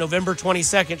freezer on November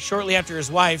 22nd, shortly after his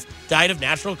wife died of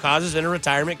natural causes in a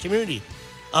retirement community,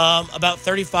 about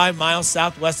 35 miles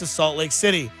southwest of Salt Lake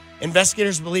City.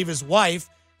 Investigators believe his wife,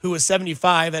 who was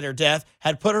 75 at her death,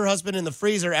 had put her husband in the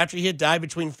freezer after he had died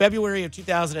between February of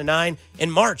 2009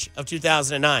 and March of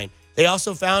 2009. They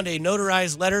also found a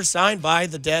notarized letter signed by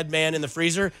the dead man in the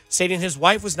freezer stating his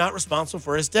wife was not responsible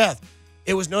for his death.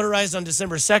 It was notarized on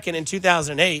December 2nd in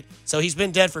 2008, so he's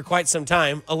been dead for quite some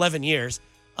time, 11 years.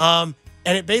 And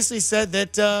it basically said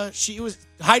that she was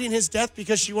hiding his death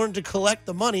because she wanted to collect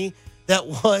the money that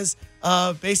was,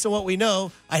 based on what we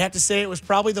know, I'd have to say it was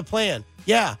probably the plan.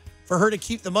 Yeah, for her to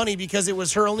keep the money because it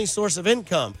was her only source of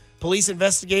income. Police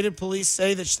investigated. Police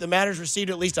say that the matters received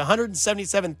at least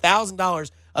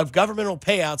 $177,000 of governmental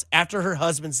payouts after her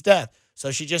husband's death.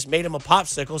 So she just made him a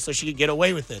popsicle so she could get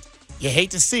away with it. You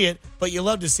hate to see it, but you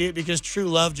love to see it because true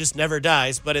love just never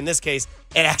dies. But in this case,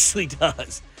 it actually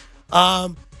does.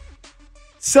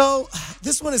 So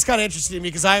this one is kind of interesting to me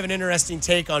because I have an interesting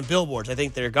take on billboards. I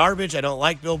think they're garbage. I don't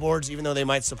like billboards, even though they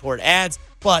might support ads.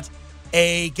 But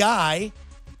a guy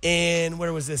in,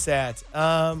 where was this at?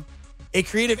 A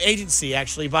creative agency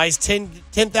actually buys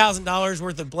 $10,000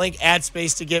 worth of blank ad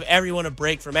space to give everyone a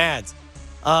break from ads.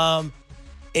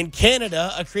 In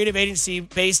Canada, a creative agency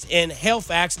based in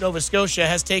Halifax, Nova Scotia,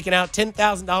 has taken out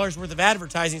 $10,000 worth of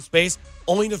advertising space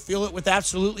only to fill it with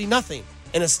absolutely nothing,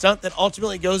 in a stunt that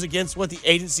ultimately goes against what the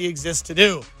agency exists to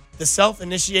do. The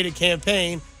self-initiated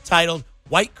campaign, titled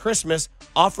White Christmas,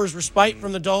 offers respite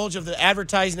from the dulge of the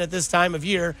advertising at this time of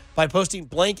year by posting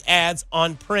blank ads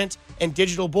on print and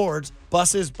digital boards,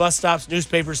 buses, bus stops,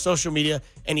 newspapers, social media,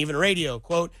 and even radio.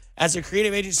 Quote, as a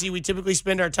creative agency, we typically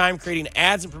spend our time creating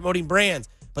ads and promoting brands.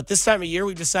 But this time of year,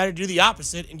 we decided to do the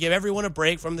opposite and give everyone a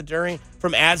break from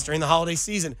ads during the holiday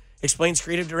season. explains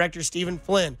creative director Stephen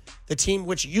Flynn. The team,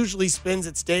 which usually spends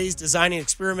its days designing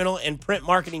experimental and print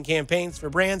marketing campaigns for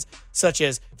brands such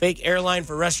as fake airline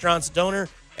for restaurants donor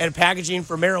and packaging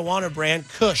for marijuana brand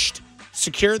Kusht,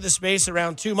 secured the space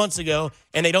around 2 months ago,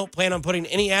 and they don't plan on putting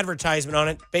any advertisement on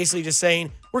it, basically just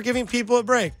saying, we're giving people a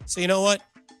break. So you know what?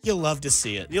 You'll love to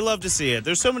see it. You love to see it.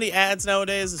 There's so many ads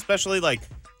nowadays, especially like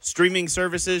streaming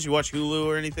services. You watch Hulu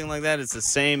or anything like that, it's the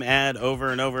same ad over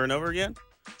and over and over again.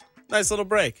 Nice little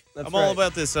break. I'm all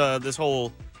about this this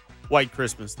whole white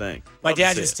Christmas thing. My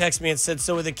dad just texted me and said,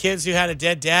 so with the kids who had a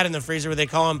dead dad in the freezer, would they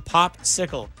call him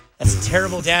Pop-sicle? That's a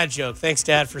terrible dad joke. Thanks,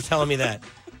 Dad, for telling me that.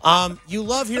 You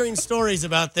love hearing stories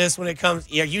about this when it comes.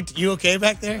 Yeah, you okay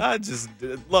back there? I just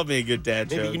love me a good dad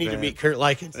joke. Maybe you need to meet Kurt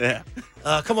Likens. Yeah.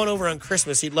 Come on over on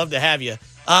Christmas. He'd love to have you.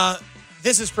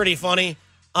 This is pretty funny.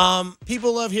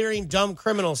 People love hearing dumb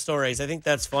criminal stories. I think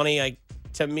that's funny.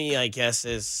 To me, I guess,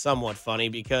 is somewhat funny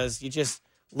because you just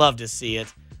love to see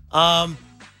it.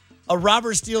 A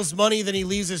robber steals money, then he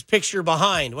leaves his picture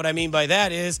behind. What I mean by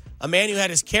that is a man who had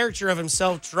his character of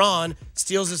himself drawn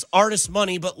steals his artist's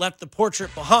money but left the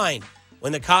portrait behind.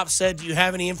 When the cops said, do you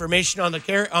have any information on the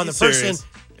person? Serious?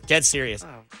 Dead serious.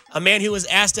 A man who was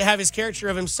asked to have his character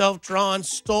of himself drawn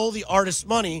stole the artist's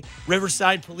money,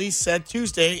 Riverside police said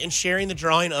Tuesday in sharing the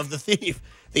drawing of the thief.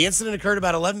 The incident occurred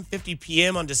about 11:50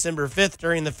 p.m. on December 5th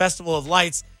during the Festival of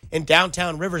Lights in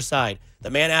downtown Riverside. The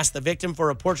man asked the victim for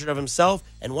a portrait of himself,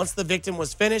 and once the victim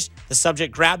was finished, the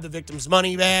subject grabbed the victim's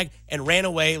money bag and ran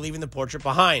away, leaving the portrait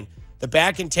behind. The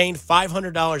bag contained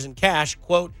 $500 in cash.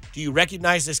 Quote, do you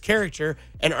recognize this character?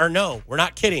 And no, we're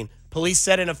not kidding. Police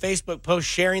said in a Facebook post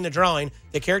sharing the drawing,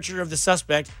 the character of the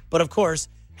suspect, but of course,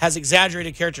 has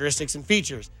exaggerated characteristics and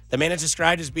features. The man is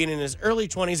described as being in his early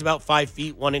 20s, about 5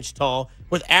 feet, 1 inch tall,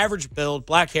 with average build,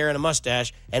 black hair, and a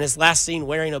mustache, and is last seen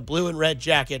wearing a blue and red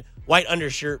jacket, white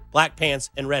undershirt, black pants,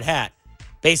 and red hat.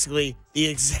 Basically, the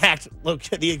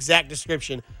exact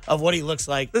description of what he looks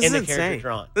like in the character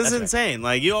drawn. This is insane.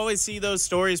 Like, you always see those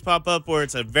stories pop up where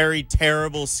it's a very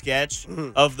terrible sketch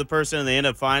of the person and they end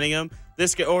up finding him.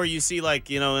 Or you see,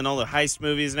 like, in all the heist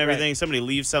movies and everything, somebody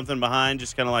leaves something behind,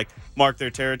 just kind of like mark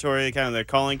their territory, kind of their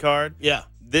calling card. Yeah.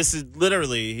 This is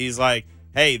literally, he's like,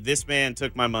 hey, this man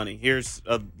took my money. Here's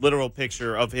a literal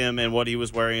picture of him and what he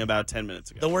was wearing about 10 minutes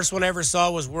ago. The worst one I ever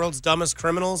saw was World's Dumbest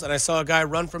Criminals, and I saw a guy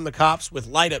run from the cops with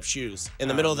light-up shoes in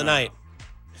the middle of the night.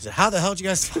 I said, how the hell did you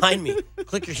guys find me?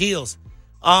 Click your heels.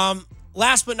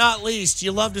 Last but not least,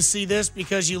 you love to see this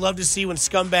because you love to see when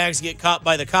scumbags get caught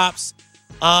by the cops.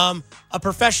 A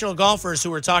professional golfer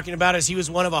who we're talking about is he was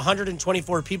one of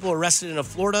 124 people arrested in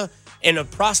Florida in a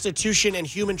prostitution and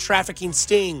human trafficking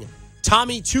sting.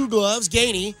 Tommy Two Gloves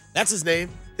Gainey, that's his name.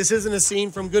 This isn't a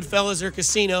scene from Goodfellas or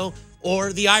Casino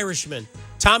or The Irishman.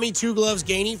 Tommy Two Gloves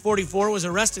Gainey, 44, was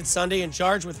arrested Sunday and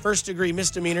charged with first-degree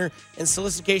misdemeanor and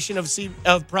solicitation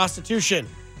of prostitution.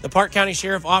 The Park County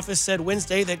Sheriff Office said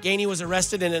Wednesday that Gainey was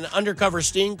arrested in an undercover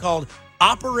sting called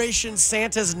Operation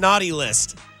Santa's Naughty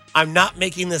List. I'm not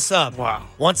making this up. Wow.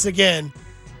 Once again,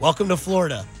 welcome to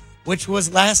Florida, which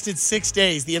lasted 6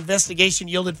 days. The investigation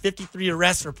yielded 53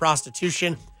 arrests for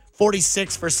prostitution,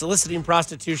 46 for soliciting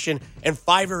prostitution, and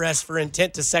 5 arrests for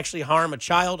intent to sexually harm a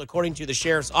child, according to the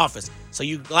sheriff's office. So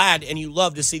you glad and you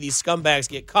love to see these scumbags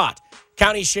get caught.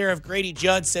 County Sheriff Grady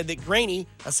Judd said that Graney,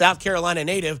 a South Carolina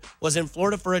native, was in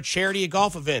Florida for a charity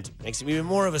golf event. Makes him even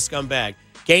more of a scumbag.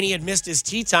 Gainey had missed his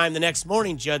tee time the next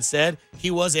morning, Judd said.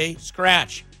 He was a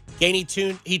scratch.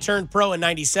 Gainey he turned pro in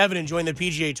 97 and joined the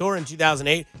PGA Tour in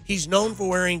 2008. He's known for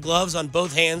wearing gloves on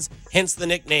both hands, hence the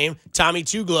nickname Tommy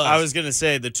Two Gloves. I was going to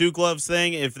say, the Two Gloves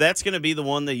thing, if that's going to be the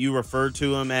one that you refer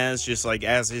to him as, just like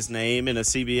as his name in a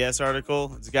CBS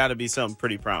article, it's got to be something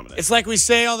pretty prominent. It's like we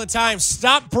say all the time,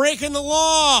 stop breaking the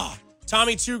law.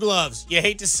 Tommy Two Gloves. You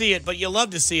hate to see it, but you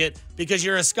love to see it because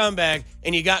you're a scumbag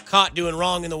and you got caught doing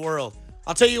wrong in the world.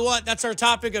 I'll tell you what, that's our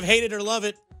topic of hate it or love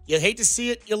it. You hate to see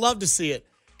it, you love to see it.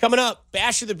 Coming up,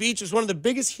 Bash of the Beach was one of the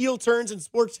biggest heel turns in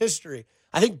sports history.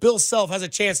 I think Bill Self has a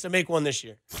chance to make one this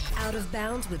year. Out of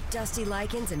Bounds with Dusty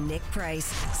Likens and Nick Price.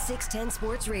 610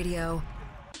 Sports Radio.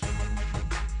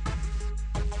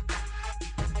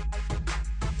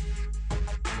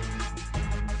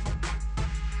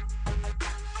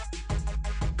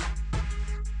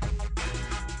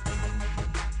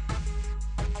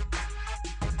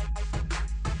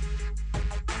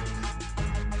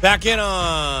 Back in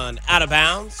on Out of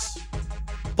Bounds.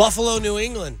 Buffalo, New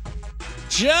England.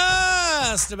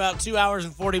 Just about 2 hours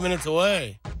and 40 minutes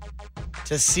away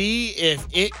to see if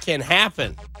it can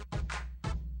happen.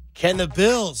 Can the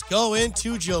Bills go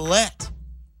into Gillette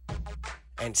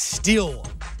and steal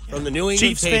one from the New England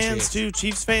Chiefs Patriots? fans, too.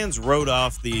 Chiefs fans wrote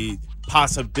off the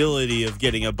possibility of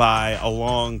getting a bye a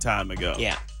long time ago.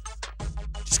 Yeah.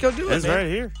 Just go do it, It's man. right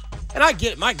here. And I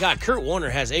get it. My God, Kurt Warner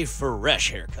has a fresh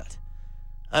haircut.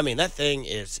 I mean, that thing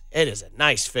is a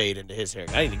nice fade into his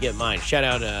haircut. I need to get mine. Shout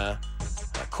out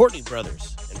Courtney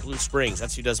Brothers in Blue Springs.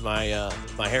 That's who does my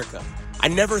my haircut. I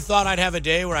never thought I'd have a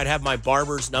day where I'd have my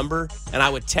barber's number and I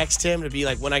would text him to be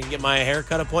like when I can get my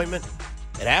haircut appointment.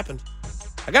 It happened.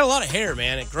 I got a lot of hair,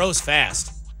 man. It grows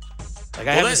fast. Like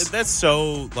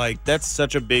That's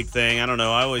such a big thing. I don't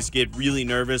know. I always get really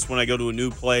nervous when I go to a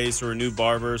new place or a new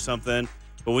barber or something.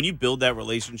 But when you build that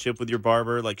relationship with your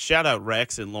barber, like shout out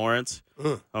Rex and Lawrence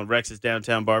on Rex's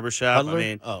downtown barbershop. Hudler?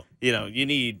 I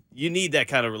mean, you need that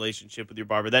kind of relationship with your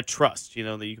barber, that trust,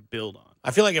 that you can build on.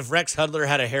 I feel like if Rex Hudler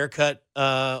had a haircut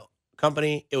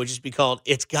company, it would just be called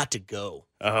It's Got to Go.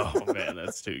 Oh man,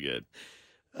 that's too good.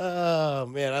 Oh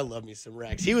man, I love me some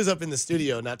Rex. He was up in the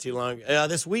studio not too long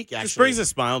this week. Actually, Just brings a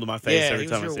smile to my face every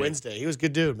time I see him. he was here Wednesday. He was a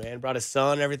good dude, man. Brought his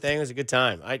son and everything. It was a good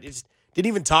time. I just didn't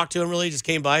even talk to him really. Just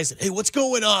came by and said, "Hey, what's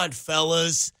going on,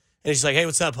 fellas?" And he's like, "Hey,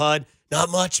 what's up, Hud?" Not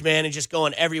much, man. And just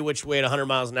going every which way at 100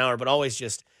 miles an hour, but always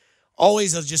just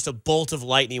a bolt of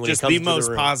lightning when just he comes the to most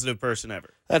the room. positive person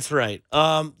ever. That's right.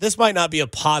 This might not be a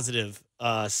positive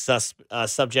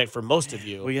subject for most of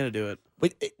you. We got to do it.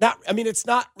 But it's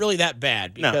not really that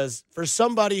bad because for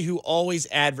somebody who always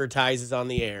advertises on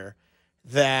the air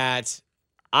that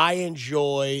I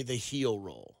enjoy the heel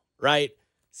role, right?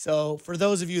 So for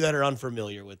those of you that are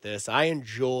unfamiliar with this, I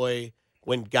enjoy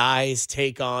when guys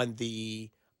take on the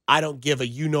I don't give a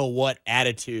you-know-what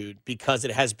attitude because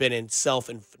it has been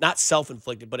not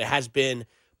self-inflicted, but it has been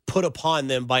put upon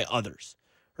them by others,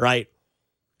 right?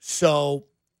 So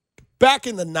back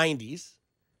in the 90s,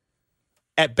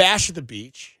 at Bash at the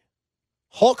Beach,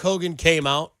 Hulk Hogan came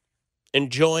out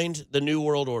and joined the New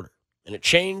World Order, and it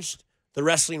changed the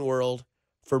wrestling world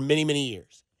for many, many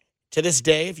years. To this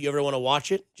day, if you ever want to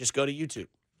watch it, just go to YouTube.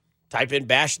 Type in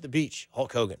Bash at the Beach,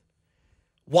 Hulk Hogan.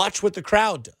 Watch what the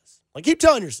crowd does. Like, keep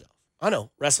telling yourself, I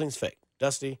know, wrestling's fake.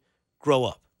 Dusty, grow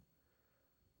up.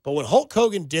 But when Hulk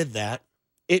Hogan did that,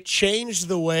 it changed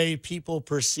the way people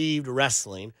perceived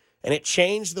wrestling, and it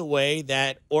changed the way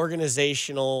that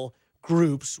organizational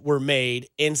groups were made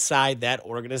inside that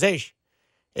organization.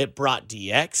 It brought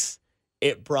DX.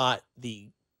 It brought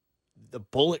the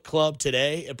Bullet Club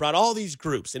today. It brought all these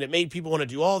groups, and it made people want to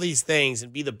do all these things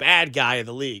and be the bad guy of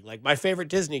the league. Like my favorite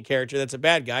Disney character that's a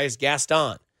bad guy is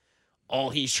Gaston.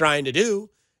 All he's trying to do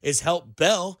is help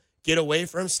Belle get away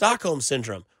from Stockholm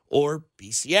Syndrome or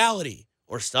bestiality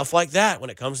or stuff like that when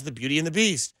it comes to the Beauty and the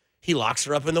Beast. He locks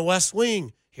her up in the West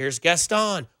Wing. Here's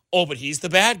Gaston. Oh, but he's the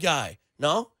bad guy.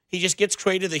 No, he just gets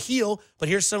created the heel, but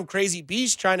here's some crazy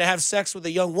beast trying to have sex with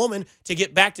a young woman to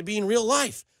get back to being real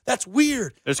life. That's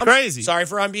weird. It's crazy. Sorry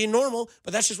for I'm being normal,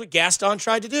 but that's just what Gaston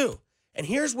tried to do. And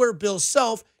here's where Bill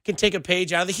Self can take a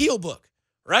page out of the heel book,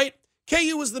 right?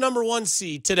 KU was the number 1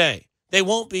 seed today. They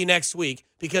won't be next week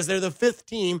because they're the 5th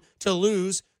team to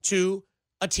lose to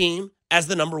a team as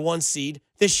the number 1 seed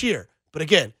this year. But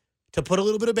again, to put a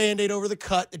little bit of Band-Aid over the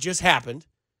cut that just happened,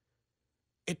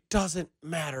 it doesn't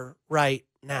matter right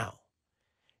now.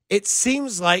 It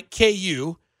seems like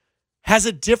KU has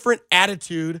a different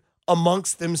attitude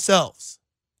amongst themselves,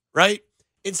 right?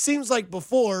 It seems like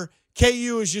before,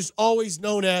 KU is just always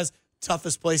known as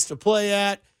toughest place to play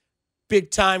at,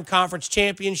 big-time conference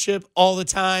championship all the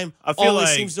time, always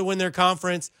seems to win their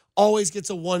conference, always gets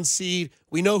a 1 seed.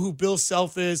 We know who Bill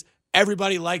Self is.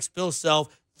 Everybody likes Bill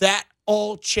Self. That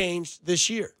all changed this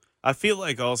year. I feel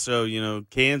like also,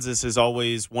 Kansas is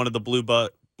always one of the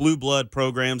blue blood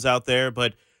programs out there,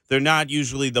 but they're not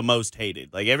usually the most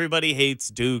hated. Like, everybody hates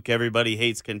Duke. Everybody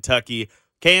hates Kentucky.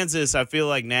 Kansas, I feel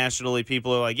like nationally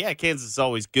people are like, yeah, Kansas is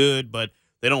always good, but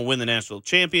they don't win the national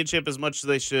championship as much as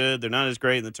they should. They're not as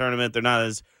great in the tournament. They're not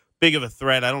as big of a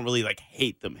threat. I don't really,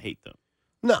 hate them.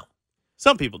 No.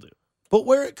 Some people do. But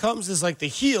where it comes is like the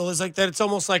heel is like that. It's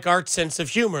almost like our sense of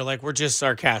humor. Like we're just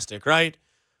sarcastic, right?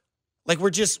 Like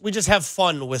we just have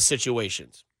fun with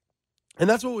situations. And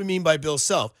that's what we mean by Bill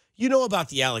Self. You know about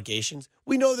the allegations.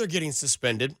 We know they're getting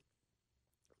suspended.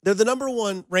 They're the number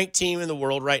 1 ranked team in the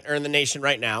world or in the nation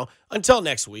right now until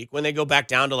next week when they go back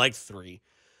down to 3.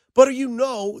 But you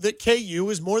know that KU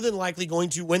is more than likely going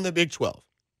to win the Big 12.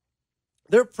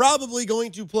 They're probably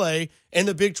going to play in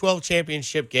the Big 12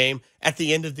 championship game at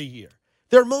the end of the year.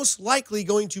 They're most likely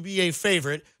going to be a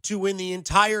favorite to win the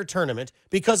entire tournament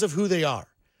because of who they are.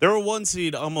 They're a 1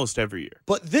 seed almost every year.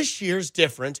 But this year's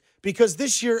different because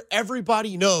this year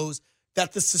everybody knows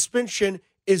that the suspension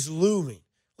is looming.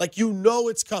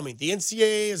 It's coming. The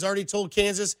NCAA has already told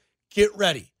Kansas, get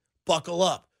ready, buckle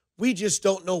up. We just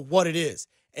don't know what it is.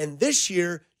 And this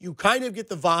year, you kind of get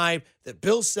the vibe that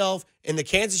Bill Self and the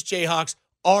Kansas Jayhawks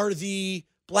are the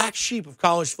black sheep of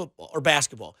college football or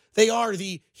basketball. They are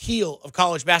the heel of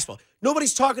college basketball.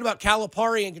 Nobody's talking about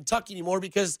Calipari in Kentucky anymore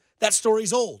because that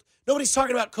story's old. Nobody's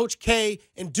talking about Coach K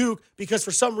and Duke because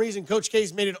for some reason Coach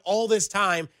K's made it all this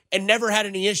time and never had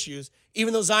any issues,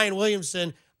 even though Zion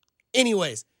Williamson.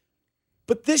 Anyways,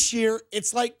 but this year,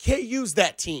 it's like KU's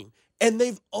that team, and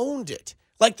they've owned it.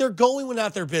 Like they're going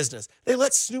without their business. They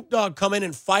let Snoop Dogg come in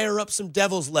and fire up some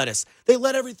devil's lettuce. They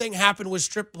let everything happen with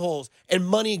strip poles and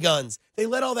money guns. They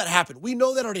let all that happen. We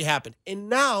know that already happened. And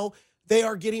now they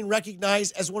are getting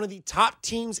recognized as one of the top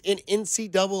teams in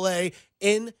NCAA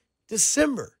in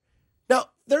December. Now,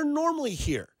 they're normally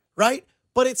here, right?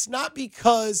 But it's not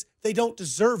because they don't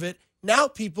deserve it. Now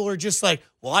people are just like,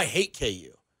 well, I hate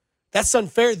KU. That's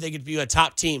unfair they could be a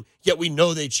top team, yet we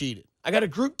know they cheated. I got a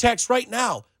group text right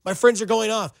now. My friends are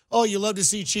going off. Oh, you love to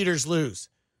see cheaters lose.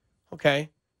 Okay.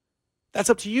 That's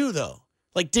up to you, though.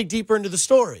 Like, dig deeper into the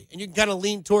story, and you can kind of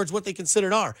lean towards what they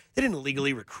considered are. They didn't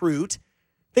illegally recruit.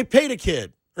 They paid a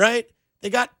kid, right?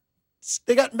 They got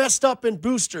messed up in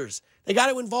boosters. They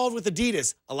got involved with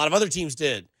Adidas. A lot of other teams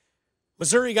did.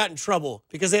 Missouri got in trouble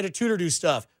because they had a tutor do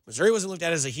stuff. Missouri wasn't looked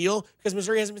at as a heel because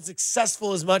Missouri hasn't been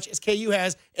successful as much as KU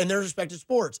has in their respective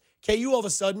sports. KU all of a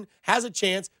sudden has a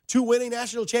chance to win a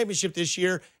national championship this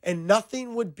year, and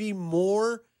nothing would be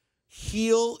more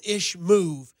heel-ish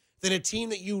move than a team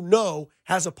that you know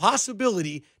has a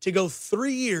possibility to go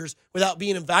 3 years without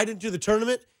being invited to the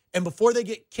tournament, and before they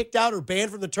get kicked out or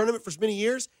banned from the tournament for so many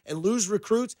years and lose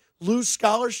recruits, lose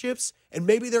scholarships, and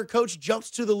maybe their coach jumps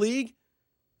to the league,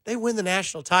 they win the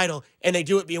national title, and they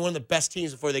do it being one of the best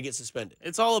teams before they get suspended.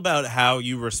 It's all about how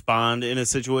you respond in a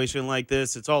situation like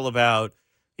this. It's all about,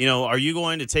 are you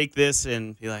going to take this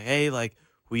and be like, hey, like,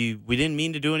 we didn't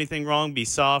mean to do anything wrong, be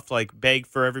soft, like beg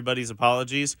for everybody's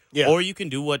apologies. Yeah. Or you can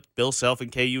do what Bill Self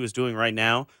and KU is doing right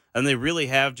now, and they really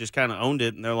have just kind of owned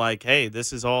it, and they're like, hey,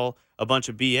 this is all a bunch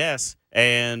of BS,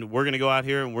 and we're going to go out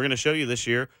here and we're going to show you this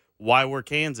year why we're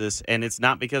Kansas, and it's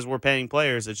not because we're paying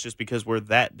players, it's just because we're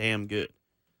that damn good.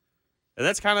 And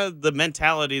that's kind of the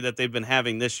mentality that they've been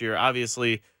having this year.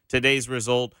 Obviously, today's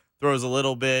result throws a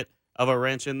little bit of a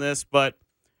wrench in this, but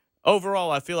overall,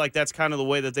 I feel like that's kind of the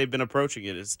way that they've been approaching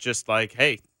it. It's just like,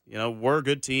 hey, we're a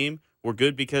good team. We're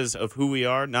good because of who we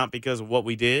are, not because of what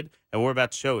we did, and we're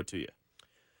about to show it to you.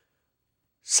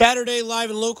 Saturday, live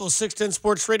and local, 610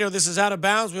 Sports Radio. This is Out of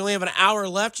Bounds. We only have an hour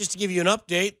left. Just to give you an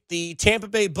update, the Tampa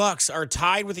Bay Bucks are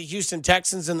tied with the Houston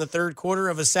Texans in the third quarter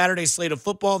of a Saturday slate of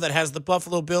football that has the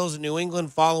Buffalo Bills and New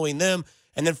England following them.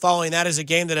 And then following that is a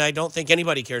game that I don't think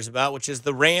anybody cares about, which is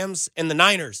the Rams and the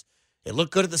Niners. It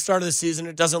looked good at the start of the season.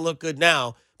 It doesn't look good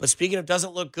now. But speaking of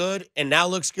doesn't look good and now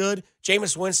looks good,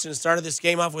 Jameis Winston started this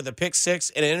game off with a pick six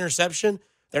and an interception.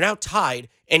 They're now tied,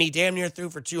 and he damn near threw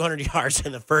for 200 yards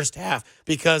in the first half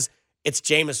because it's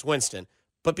Jameis Winston.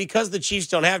 But because the Chiefs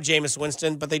don't have Jameis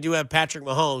Winston, but they do have Patrick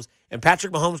Mahomes, and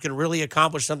Patrick Mahomes can really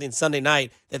accomplish something Sunday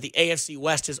night that the AFC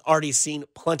West has already seen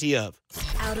plenty of.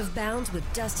 Out of Bounds with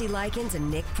Dusty Likens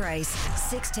and Nick Price,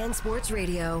 610 Sports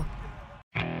Radio.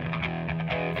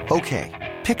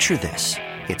 Okay, picture this.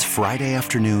 It's Friday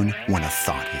afternoon when a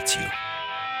thought hits you.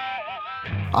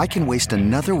 I can waste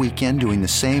another weekend doing the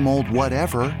same old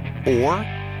whatever, or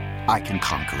I can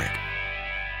conquer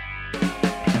it.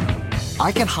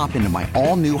 I can hop into my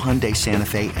all-new Hyundai Santa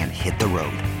Fe and hit the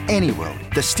road. Any road.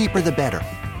 The steeper, the better.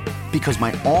 Because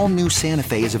my all-new Santa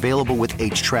Fe is available with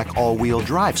H-Track all-wheel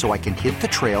drive, so I can hit the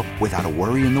trail without a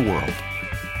worry in the world.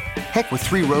 Heck, with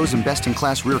 3 rows and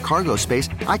best-in-class rear cargo space,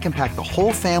 I can pack the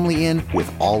whole family in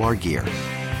with all our gear.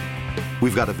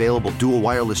 We've got available dual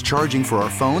wireless charging for our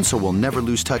phones, so we'll never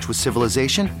lose touch with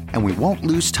civilization, and we won't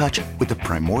lose touch with the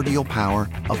primordial power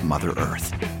of Mother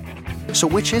Earth. So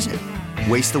which is it?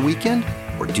 Waste the weekend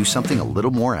or do something a little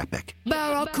more epic?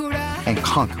 And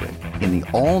conquer it in the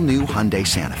all-new Hyundai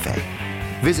Santa Fe.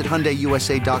 Visit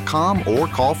HyundaiUSA.com or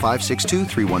call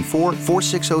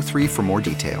 562-314-4603 for more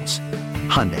details.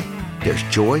 Hyundai, there's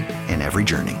joy in every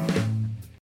journey.